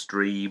exclusive to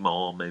stream,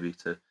 or maybe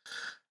to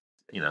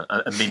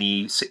a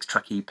mini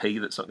 6-track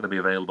EP that's not going to be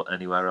available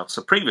anywhere else.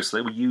 So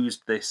previously we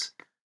used this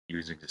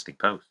using existing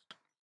post.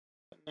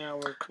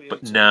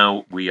 But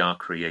now we are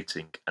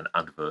creating an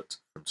advert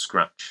from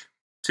scratch.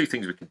 2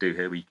 things we can do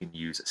here. We can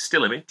use a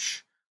still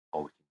image,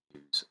 or we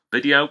can use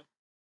video.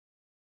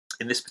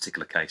 In this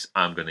particular case,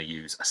 I'm going to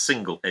use a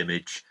single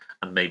image,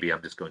 and maybe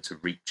I'm just going to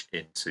reach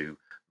into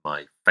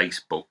my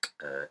Facebook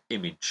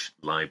image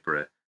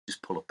library,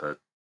 just pull up a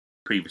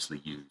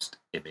previously used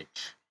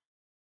image.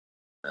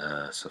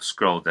 So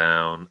scroll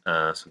down. So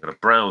I'm going to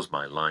browse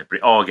my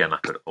library. Oh, again, I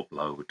could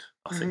upload.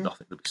 I think there'll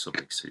be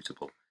something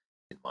suitable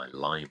in my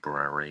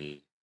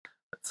library.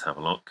 Let's have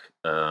a look.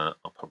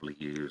 I'll probably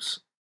use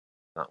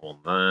that one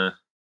there.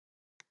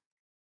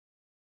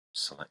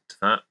 Select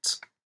that.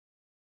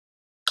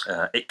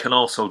 It can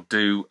also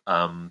do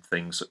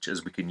things such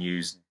as we can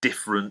use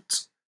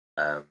different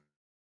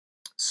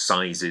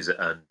sizes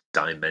and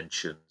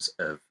dimensions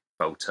of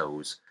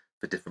photos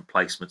for different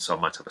placements. So I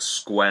might have a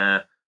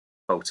square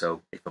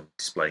photo if I'm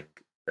displaying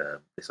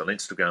this on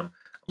Instagram.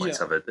 I might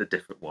have a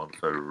different one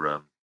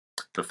for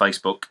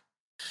Facebook.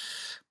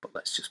 But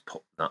let's just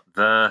put that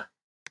there.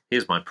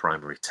 Here's my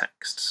primary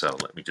text. So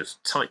let me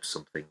just type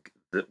something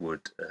that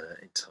would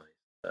entice.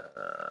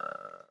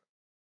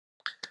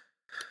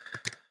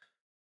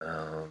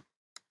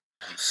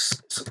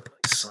 Something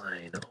like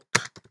sign up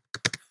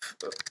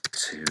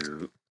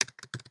to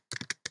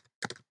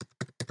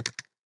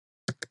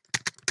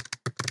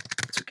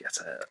get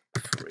a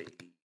free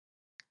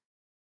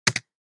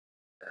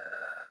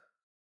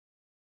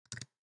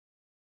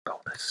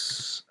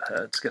bonus.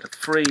 To get a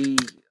free.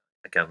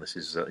 Again, this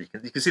is you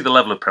can see the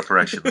level of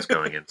preparation that's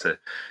going into.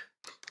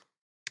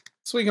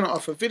 So we're going to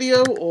offer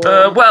video, or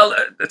well,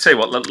 I'll tell you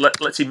what.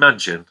 Let's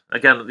imagine.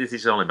 Again, this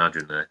is all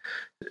imaginary.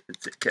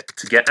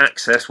 To get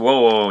access.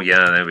 Whoa,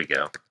 yeah, there we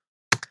go.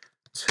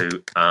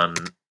 To an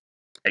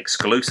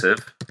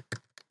exclusive.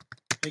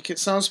 Make it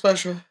sound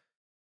special.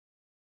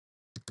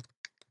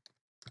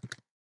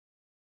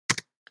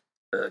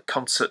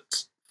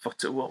 Concert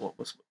photo. What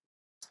was?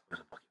 What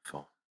am I looking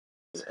for?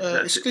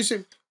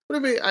 Exclusive.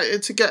 What would it be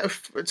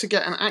to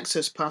get an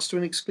access pass to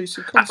an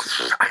exclusive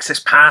concert? Access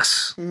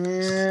pass.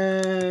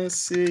 Yeah,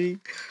 see,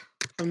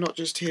 I'm not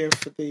just here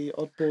for the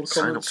oddball comments.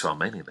 Sign up to our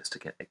mailing list to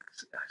get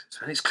access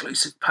to an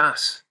exclusive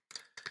pass.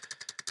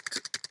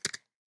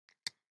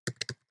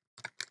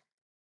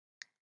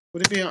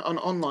 Would it be an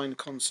online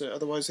concert?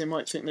 Otherwise, they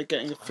might think they're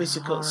getting a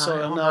physical. Right,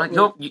 sorry, no. Right.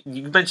 No,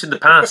 you mentioned the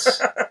pass.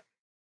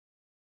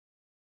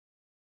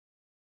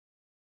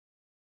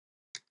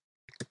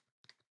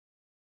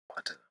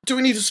 Do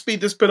we need to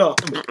speed this bit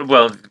up?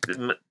 Well,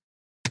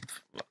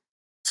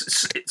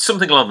 it's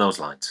something along those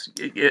lines.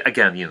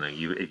 Again, you.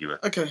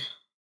 Okay.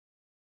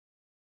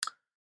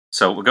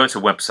 So we're going to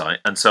a website,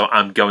 and so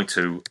I'm going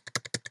to.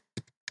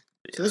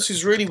 So this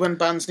is really when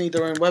bands need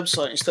their own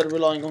website instead of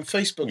relying on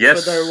Facebook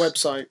Yes. for their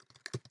website.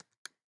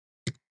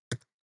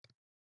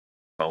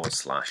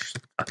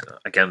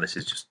 / Again, this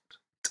is just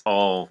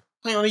all.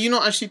 Hang on, are you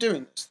not actually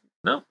doing this?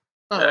 No.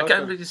 Oh,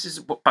 Again, okay. this is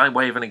by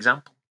way of an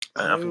example.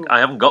 Oh. I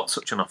haven't got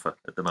such an offer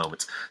at the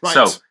moment. Right.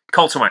 So,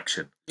 call to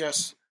action.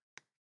 Yes.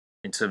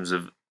 In terms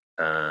of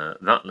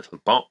that little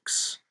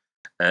box,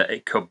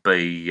 it could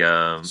be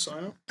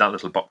Sign up. that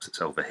little box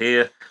that's over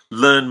here.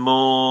 Learn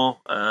more,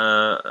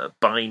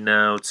 buy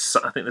now.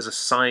 I think there's a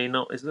sign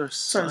up. Is there a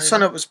sign up?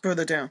 Sign up was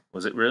further down.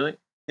 Was it really?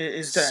 It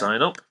is there.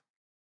 Sign up.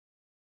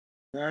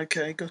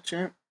 Okay,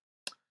 gotcha.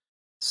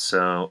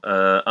 So,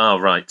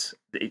 right.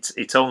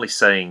 It's only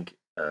saying.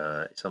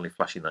 It's only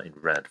flashing that in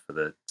red for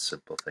the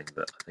simple thing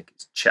that I think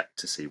it's checked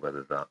to see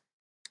whether that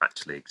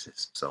actually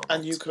exists or not.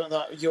 And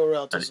that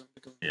URL doesn't.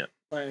 Yeah.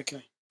 Right.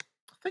 Okay.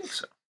 I think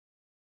so.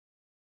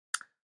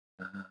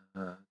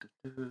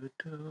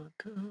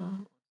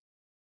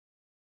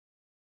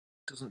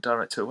 Doesn't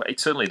direct to. It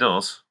certainly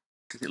does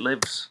because it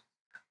lives.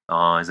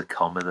 Oh, there's a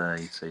comma there.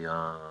 You see.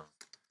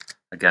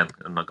 Again,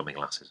 I'm not got my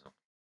glasses on,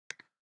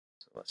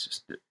 so let's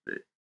just put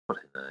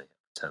it in there.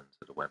 Pretend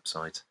to the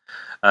website.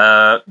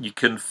 You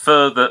can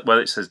further. Well,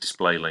 it says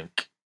display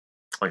link.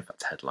 Oh, in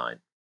fact,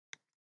 headline.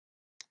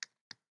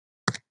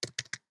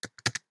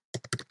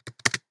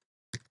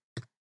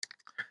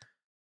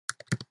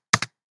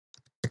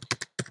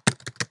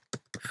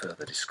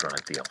 Further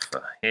describe the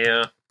offer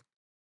here.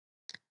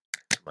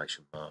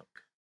 Exclamation mark.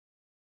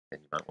 Then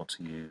you might want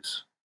to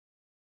use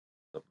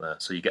up there.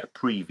 So you get a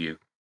preview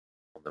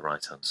on the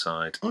right hand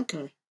side.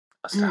 Okay.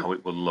 As to how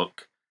it will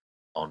look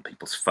on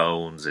people's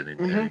phones and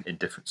in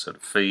different sort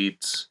of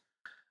feeds.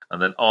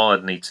 And then all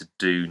I'd need to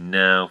do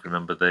now,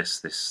 remember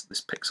this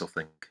pixel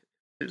thing.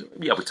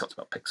 Yeah, we talked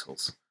about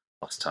pixels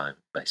last time,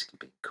 basically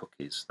being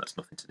cookies. That's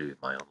nothing to do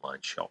with my online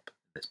shop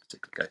in this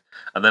particular case.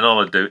 And then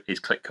all I'd do is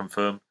click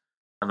confirm,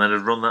 and then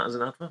I'd run that as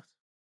an advert.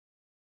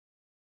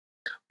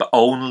 But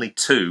only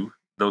to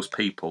those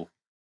people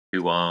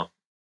who've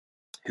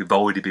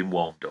already been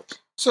warmed up.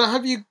 So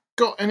have you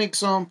got an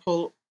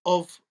example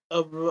of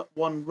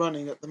one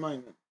running at the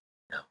moment?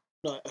 No.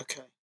 Right,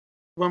 okay.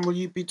 When will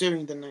you be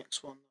doing the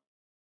next one?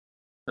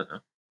 I don't know.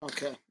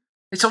 Okay.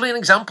 It's only an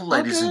example,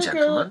 ladies and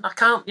gentlemen. I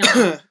can't,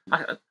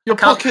 Your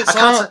pockets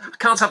I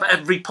can't have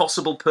every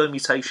possible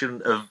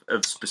permutation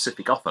of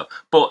specific offer.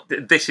 But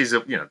this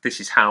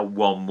is how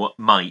one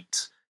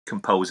might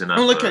compose an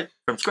advert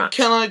from scratch.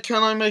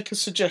 Can I make a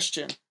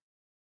suggestion?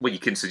 Well, you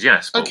can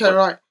suggest. Okay,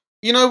 right.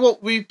 You know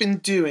what we've been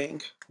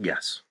doing?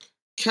 Yes.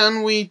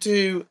 Can we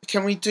do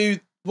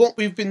what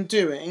we've been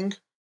doing,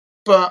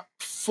 but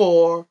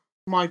for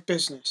my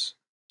business,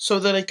 so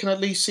that they can at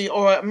least see?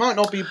 All right, it might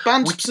not be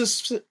band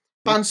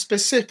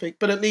specific,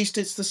 but at least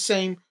it's the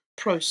same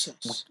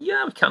process.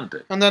 Yeah, we can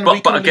do. And then,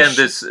 but again,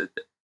 there's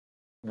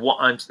what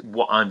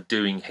I'm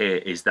doing here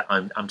is that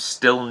I'm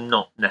still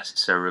not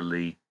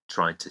necessarily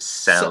trying to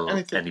sell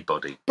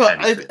anybody.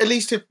 But anything. at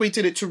least if we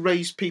did it to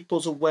raise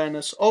people's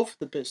awareness of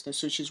the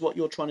business, which is what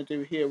you're trying to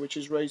do here, which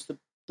is raise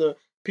the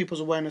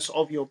people's awareness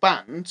of your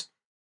band,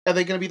 are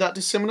they going to be that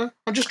dissimilar?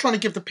 I'm just trying to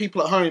give the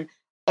people at home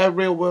a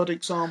real world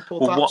example.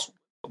 Well, That's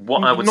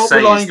what I would not say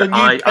relying is that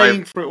on you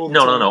paying for it all the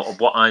no, time. no.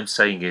 What I'm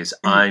saying is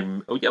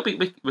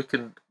we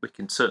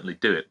can certainly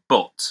do it,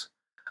 but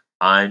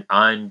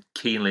I'm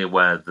keenly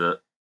aware that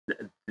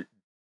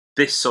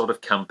this sort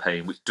of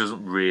campaign, which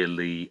doesn't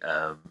really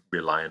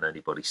rely on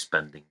anybody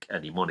spending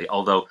any money,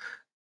 although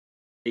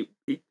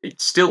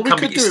it still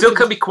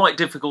can be quite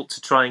difficult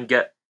to try and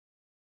get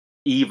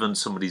even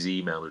somebody's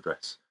email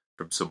address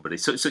from somebody.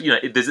 So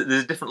there's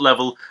a different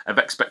level of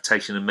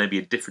expectation and maybe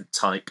a different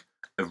type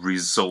of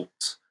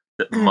result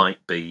that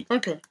might be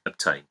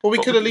obtained. Well, we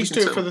could at least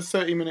do it for the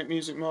 30-minute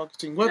music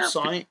marketing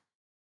website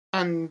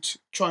and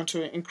trying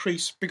to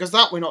increase, because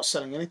that we're not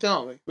selling anything,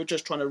 are we? We're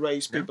just trying to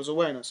raise people's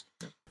awareness.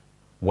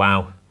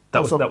 Wow.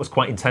 That was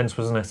quite intense,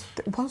 wasn't it?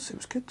 It was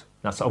good.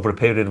 That's over a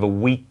period of a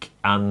week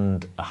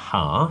and a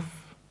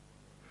half.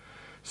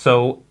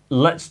 So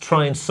let's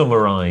try and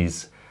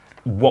summarise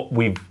what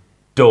we've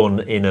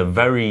done in a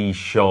very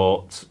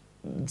short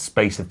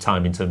space of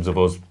time in terms of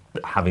us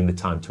having the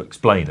time to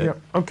explain it. Yeah.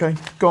 Okay,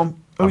 go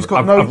on. Who's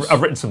got notes?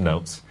 I've written some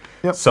notes.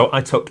 Yep. So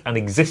I took an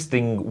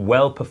existing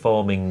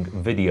well-performing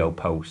video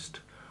post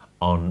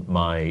on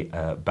my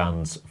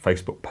band's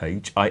Facebook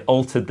page. I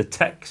altered the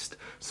text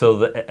so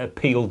that it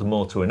appealed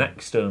more to an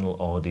external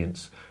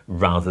audience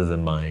rather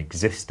than my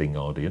existing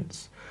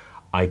audience.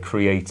 I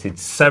created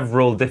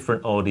several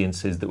different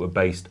audiences that were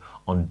based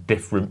on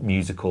different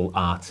musical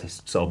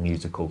artists or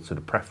musical sort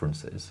of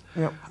preferences.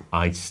 Yep.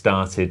 I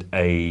started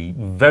a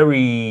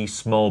very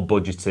small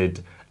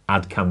budgeted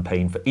ad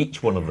campaign for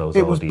each one of those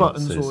audiences. It was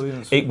Button's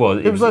audience. It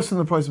was less than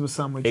the price of a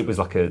sandwich. It was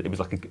like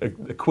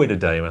a quid a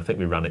day, and I think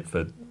we ran it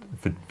for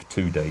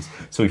 2 days.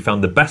 So we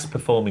found the best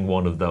performing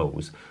one of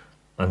those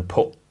and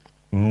put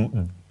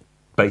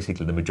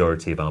basically the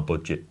majority of our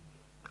budget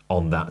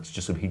on that,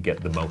 just so we could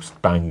get the most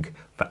bang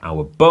for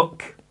our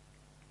buck.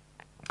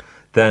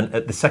 Then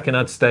at the second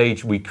ad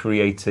stage, we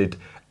created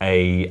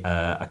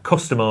a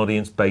custom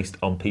audience based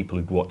on people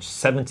who'd watched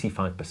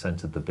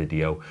 75% of the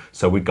video.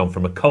 So we'd gone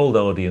from a cold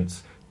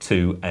audience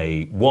to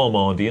a warm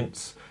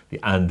audience,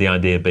 and the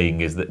idea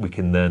being is that we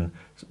can then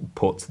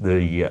put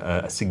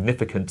a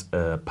significant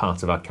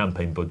part of our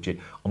campaign budget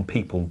on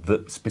people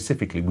that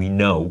specifically we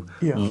know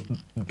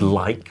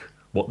like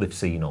what they've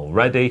seen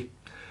already,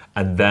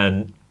 and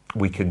then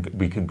we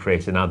can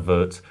create an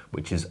advert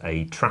which is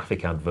a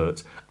traffic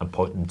advert and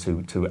point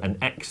them to an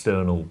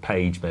external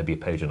page, maybe a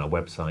page on our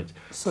website,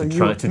 so to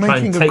try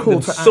and take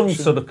them some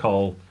sort of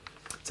call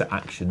to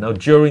action. Now,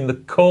 during the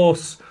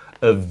course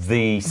of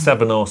the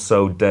 7 or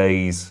so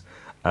days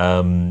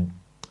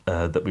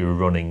that we were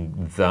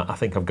running that, I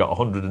think I've got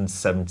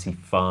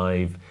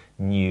 175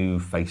 new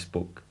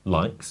Facebook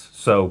likes.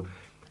 So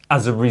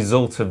as a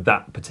result of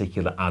that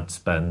particular ad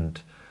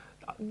spend,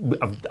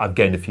 I've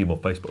gained a few more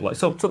Facebook likes.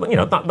 So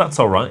that's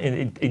all right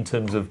in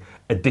terms of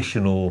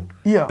additional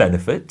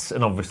benefits.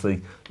 And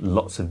obviously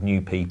lots of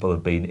new people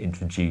have been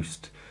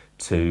introduced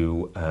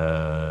to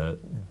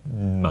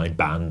my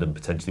band, and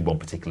potentially one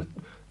particular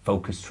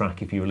focus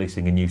track. If you're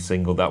releasing a new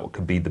single, that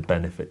could be the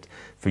benefit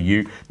for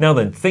you. Now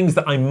then, things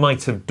that I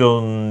might have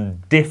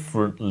done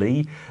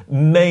differently.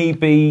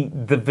 Maybe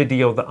the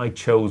video that I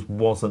chose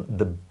wasn't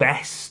the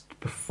best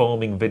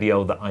performing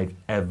video that I've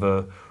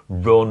ever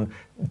run,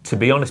 to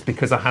be honest,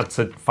 because I had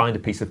to find a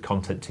piece of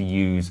content to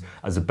use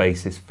as a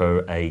basis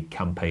for a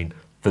campaign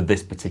for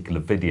this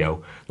particular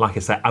video. Like I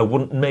said, I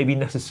wouldn't maybe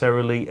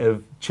necessarily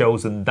have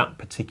chosen that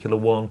particular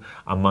one.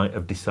 I might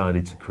have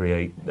decided to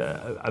create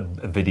a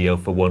video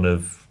for one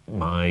of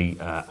my,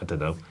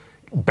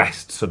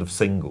 best sort of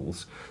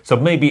singles. So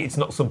maybe it's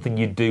not something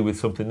you'd do with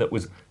something that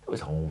was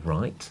all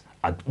right.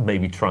 I'd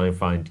maybe try and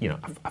find,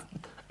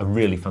 a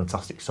really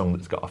fantastic song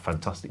that's got a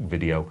fantastic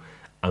video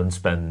and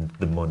spend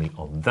the money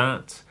on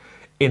that.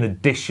 In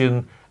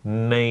addition,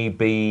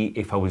 maybe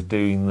if I was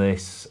doing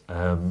this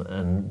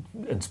and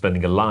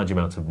spending a large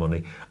amount of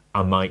money,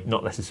 I might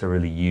not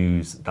necessarily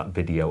use that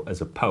video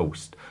as a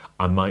post.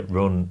 I might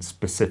run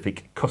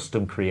specific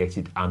custom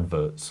created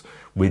adverts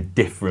with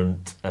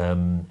different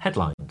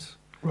headlines.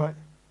 Right.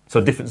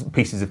 So different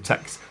pieces of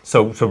text.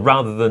 So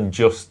rather than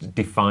just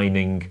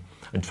defining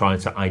and trying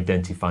to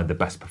identify the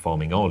best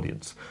performing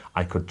audience,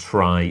 I could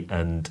try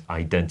and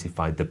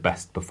identify the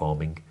best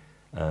performing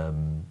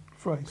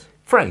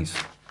phrase.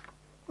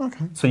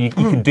 Okay. So you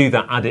can do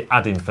that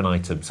ad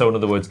infinitum. So in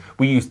other words,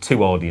 we use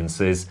 2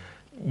 audiences.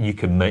 You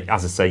can make,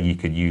 as I say, you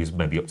could use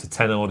maybe up to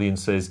 10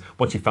 audiences.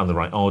 Once you've found the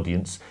right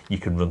audience, you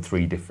can run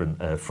 3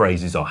 different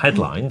phrases or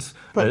headlines.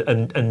 But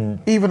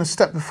and even a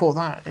step before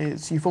that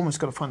is you've almost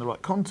got to find the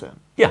right content.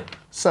 Yeah.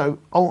 So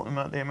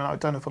ultimately, I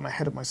don't know if I'm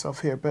ahead of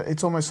myself here, but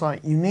it's almost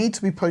like you need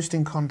to be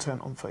posting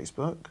content on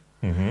Facebook,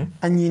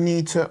 and you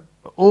need to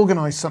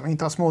organise something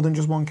that's more than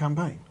just one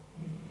campaign,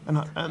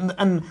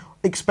 and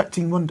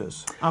expecting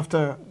wonders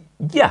after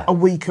a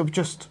week of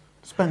just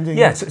spending.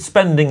 Yeah, so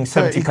spending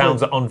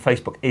 £70 on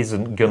Facebook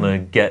isn't going to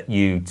get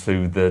you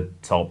to the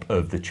top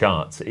of the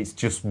charts. It's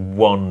just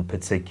one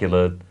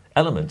particular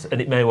element. And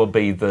it may well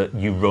be that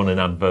you run an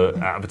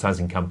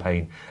advertising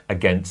campaign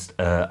against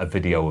a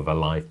video of a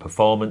live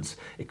performance.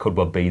 It could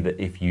well be that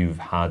if you've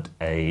had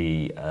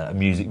a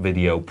music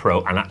video,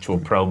 an actual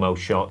promo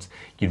shot,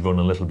 you'd run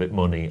a little bit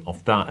money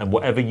off that. And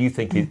whatever you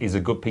think is a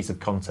good piece of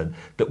content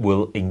that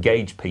will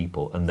engage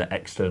people and that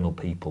external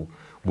people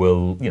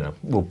will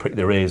prick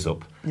their ears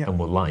up and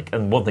will like.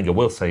 And one thing I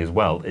will say as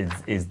well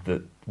is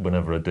that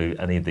whenever I do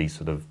any of these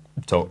sort of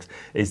talks,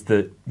 is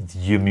that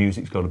your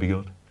music's got to be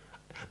good.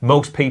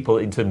 Most people,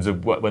 in terms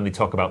of when they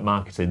talk about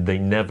marketing, they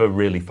never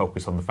really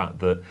focus on the fact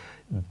that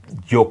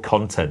your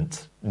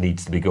content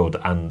needs to be good.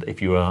 And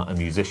if you are a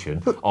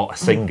musician or a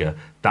singer,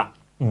 that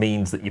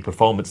means that your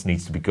performance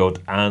needs to be good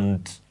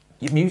and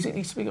your music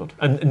needs to be good.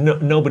 And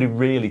nobody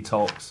really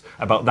talks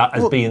about that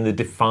as being the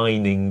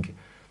defining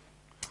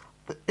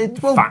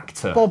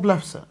factor. Bob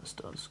Lefsetz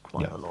does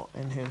quite a lot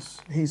in his.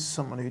 He's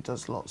someone who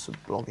does lots of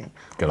blogging.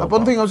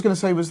 One thing I was going to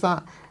say was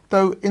that,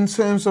 though, in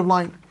terms of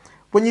like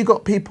when you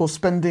got people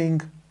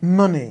spending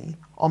money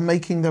on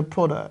making their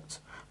product,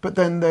 but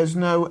then there's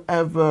no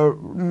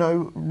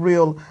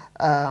real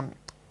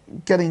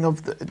getting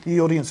of the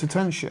audience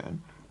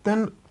attention,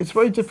 then it's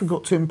very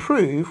difficult to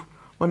improve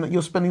when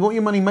you're spending all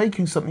your money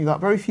making something that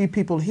very few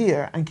people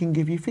hear and can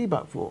give you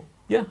feedback for.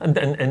 Yeah,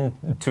 and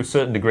to a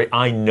certain degree,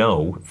 I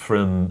know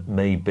from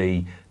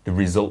maybe the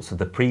results of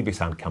the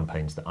previous ad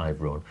campaigns that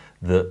I've run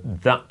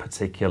that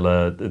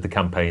particular, the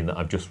campaign that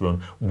I've just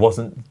run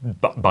wasn't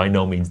by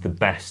no means the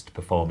best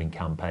performing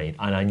campaign.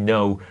 And I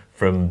know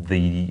from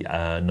the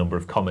number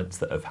of comments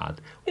that I've had,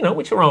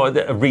 which are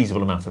a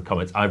reasonable amount of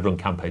comments. I've run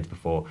campaigns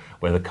before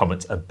where the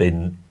comments have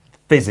been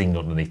fizzing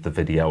underneath the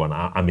video and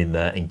I'm in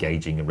there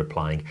engaging and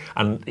replying.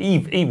 And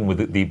even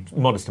with the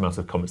modest amount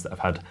of comments that I've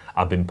had,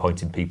 I've been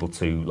pointing people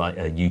to like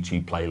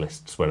YouTube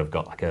playlists where I've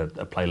got like a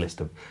playlist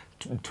of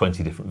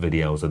 20 different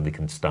videos and they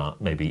can start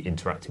maybe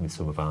interacting with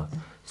some of our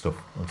stuff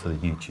onto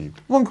the YouTube.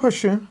 One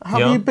question.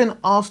 Have you been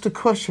asked a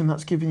question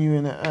that's given you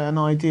an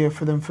idea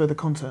for them further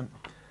content?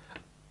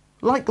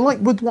 Like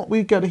with what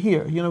we get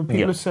here,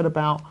 people have said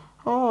about,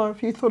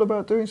 have you thought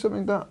about doing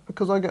something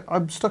because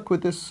I'm stuck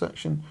with this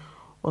section.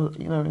 Well,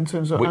 in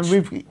terms of,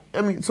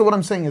 so what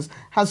I'm saying is,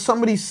 has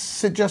somebody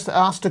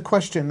asked a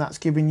question that's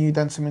given you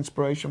then some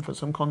inspiration for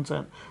some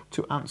content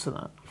to answer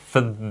that?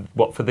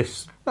 For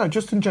this? No,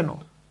 just in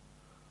general.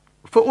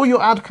 For all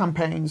your ad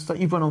campaigns that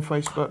you've run on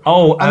Facebook.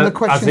 And the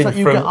questions that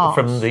you get asked.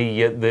 From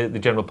the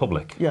general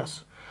public?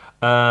 Yes.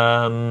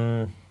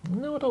 No,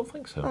 I don't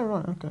think so. Oh,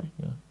 right, okay.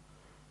 Yeah.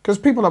 Because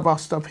people have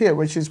asked stuff here,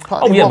 which is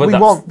part of what we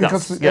want,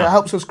 because it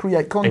helps us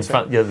create content. In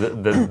fact,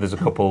 there's a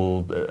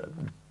couple...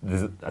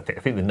 I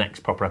think the next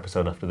proper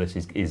episode after this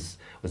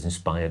was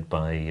inspired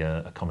by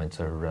a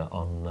commenter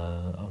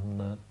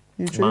on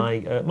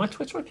YouTube? My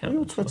Twitter account.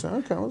 Your Twitter,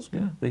 okay.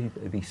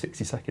 The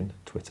 60-second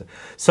Twitter.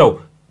 So,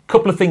 a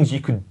couple of things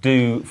you could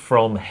do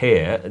from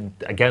here, and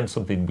again,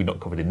 something we've not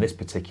covered in this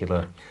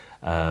particular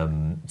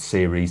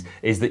series,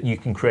 is that you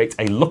can create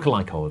a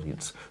lookalike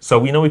audience. So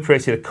we know we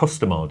created a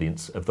custom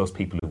audience of those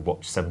people who've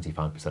watched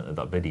 75% of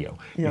that video.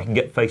 Yeah. You can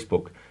get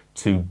Facebook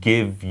to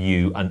give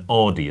you an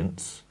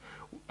audience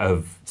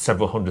of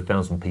several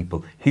 100,000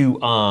 people who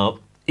are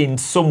in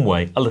some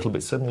way a little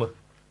bit similar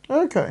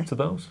to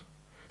those.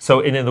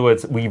 So in other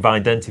words, we've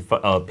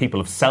identified,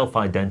 people have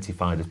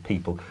self-identified as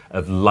people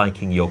of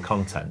liking your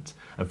content.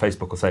 And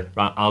Facebook will say,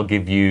 right, I'll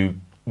give you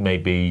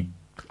maybe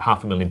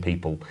 500,000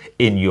 people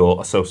in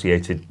your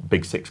associated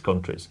big 6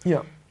 countries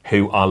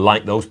who are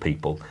like those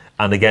people.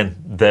 And again,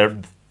 they're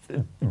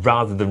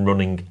rather than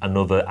running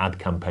another ad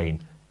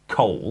campaign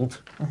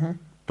cold,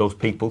 those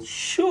people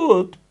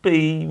should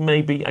be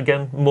maybe,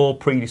 again, more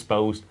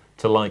predisposed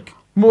to like...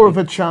 More of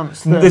a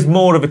chance. There's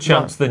more of a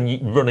chance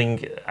than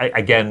running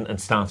again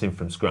and starting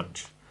from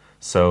scratch.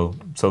 So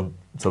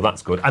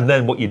that's good. And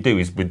then what you do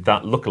is with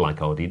that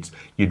lookalike audience,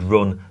 you'd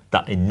run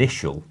that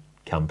initial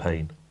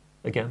campaign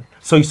again.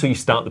 So you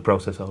start the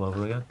process all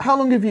over again. How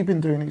long have you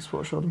been doing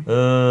eSports, Sheldon?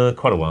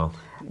 Quite a while.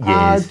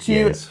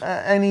 Years.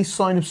 Any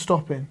sign of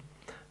stopping?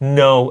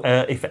 No,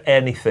 if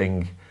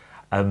anything...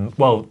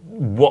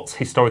 what's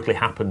historically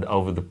happened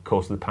over the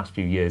course of the past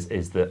few years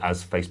is that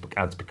as Facebook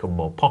ads become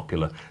more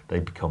popular, they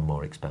become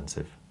more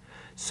expensive.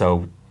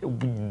 So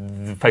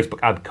the Facebook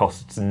ad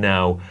costs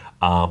now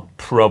are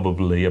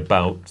probably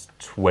about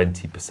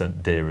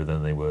 20% dearer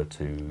than they were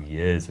 2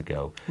 years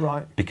ago.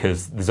 Right.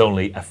 Because there's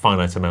only a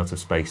finite amount of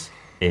space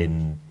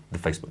in the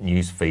Facebook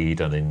news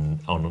feed and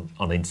on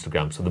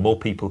Instagram. So the more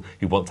people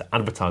who want to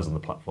advertise on the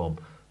platform,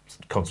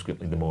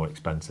 consequently the more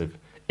expensive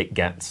it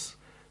gets.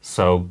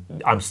 So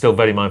I'm still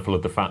very mindful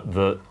of the fact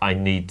that I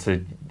need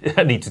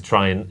to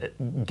try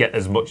and get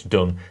as much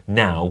done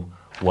now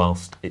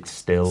whilst it's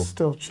still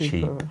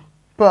cheaper. Cheap.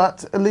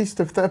 But at least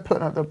if they're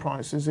putting up their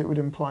prices, it would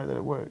imply that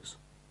it works.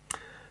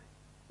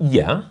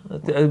 Yeah,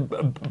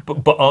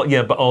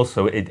 but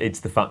also it's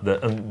the fact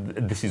that, and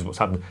this is what's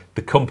happened,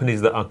 the companies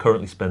that are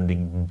currently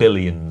spending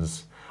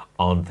billions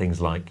on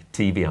things like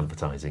TV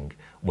advertising,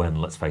 when,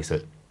 let's face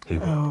it,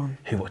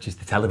 who watches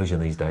the television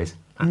these days?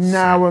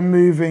 now we're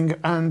moving,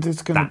 and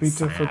it's going to be That's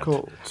sad.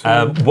 difficult.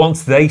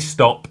 Once they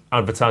stop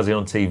advertising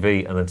on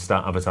TV and then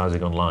start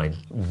advertising online,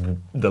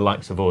 the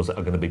likes of us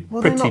are going to be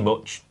pretty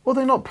much. Well,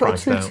 they're not put a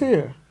priced out.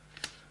 two-tier.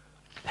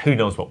 Who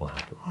knows what will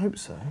happen? I hope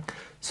so.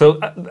 So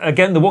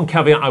again, the one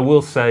caveat I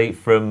will say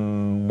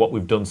from what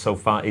we've done so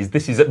far is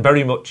this is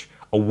very much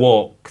a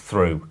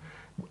walkthrough.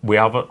 We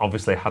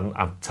obviously hadn't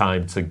had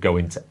time to go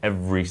into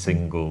every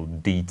single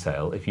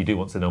detail. If you do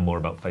want to know more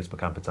about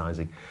Facebook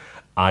advertising,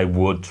 I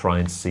would try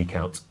and seek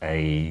out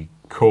a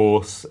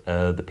course.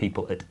 The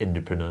people at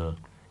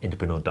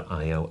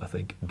Indepreneur.io, I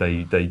think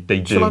they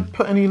do. Shall I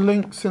put any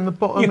links in the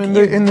bottom in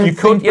you the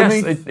could, thing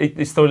yes. beneath?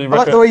 It's totally. I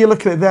like the way you're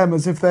looking at them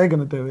as if they're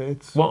going to do it.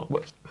 It's... What?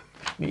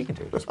 You can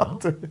do it as well.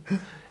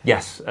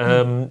 Yes.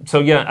 So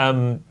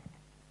yeah.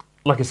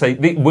 Like I say,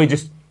 we're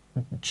just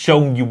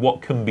showing you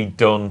what can be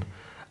done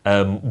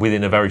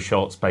within a very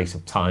short space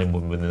of time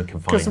within the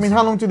confined. Because I mean,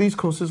 how long do these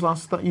courses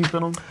last that you've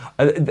been on?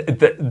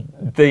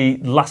 They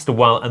last a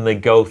while, and they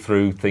go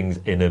through things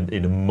in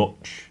a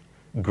much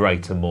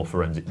greater, more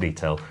forensic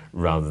detail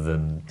rather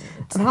than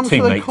And how much two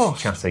do they mates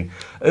cost? chatting.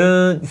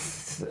 A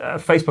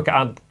Facebook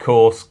ad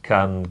course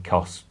can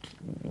cost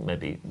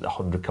maybe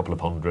couple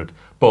of hundred,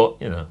 but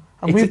you know.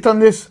 And we've done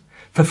this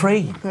for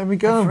free. There we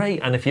go. For free.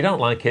 And if you don't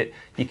like it,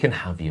 you can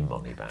have your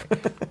money back.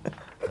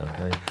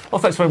 Okay. Well,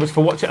 thanks very much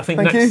for watching. I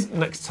think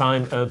next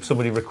time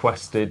somebody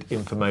requested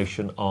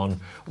information on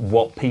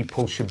what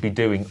people should be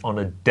doing on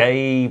a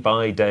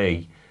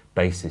day-by-day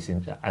basis.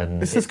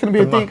 Is this going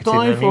to be a deep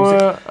dive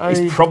or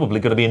It's probably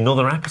going to be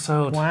another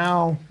episode.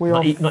 Wow. We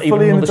not are even fully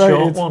another inundated.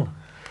 short one.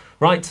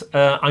 Right,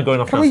 I'm going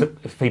off now to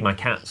feed my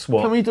cats.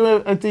 What? Can we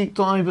do a deep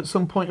dive at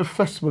some point of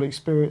festival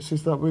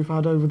experiences that we've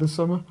had over the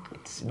summer?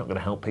 It's not going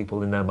to help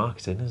people in their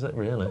marketing, is it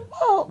really?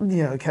 Well,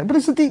 yeah, okay. But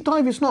it's a deep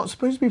dive. It's not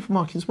supposed to be for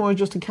marketing. It's more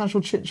just a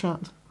casual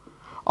chit-chat.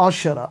 I'll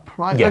shut up,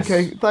 right? Yes.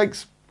 Okay,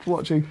 thanks for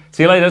watching.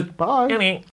 See you later. Bye.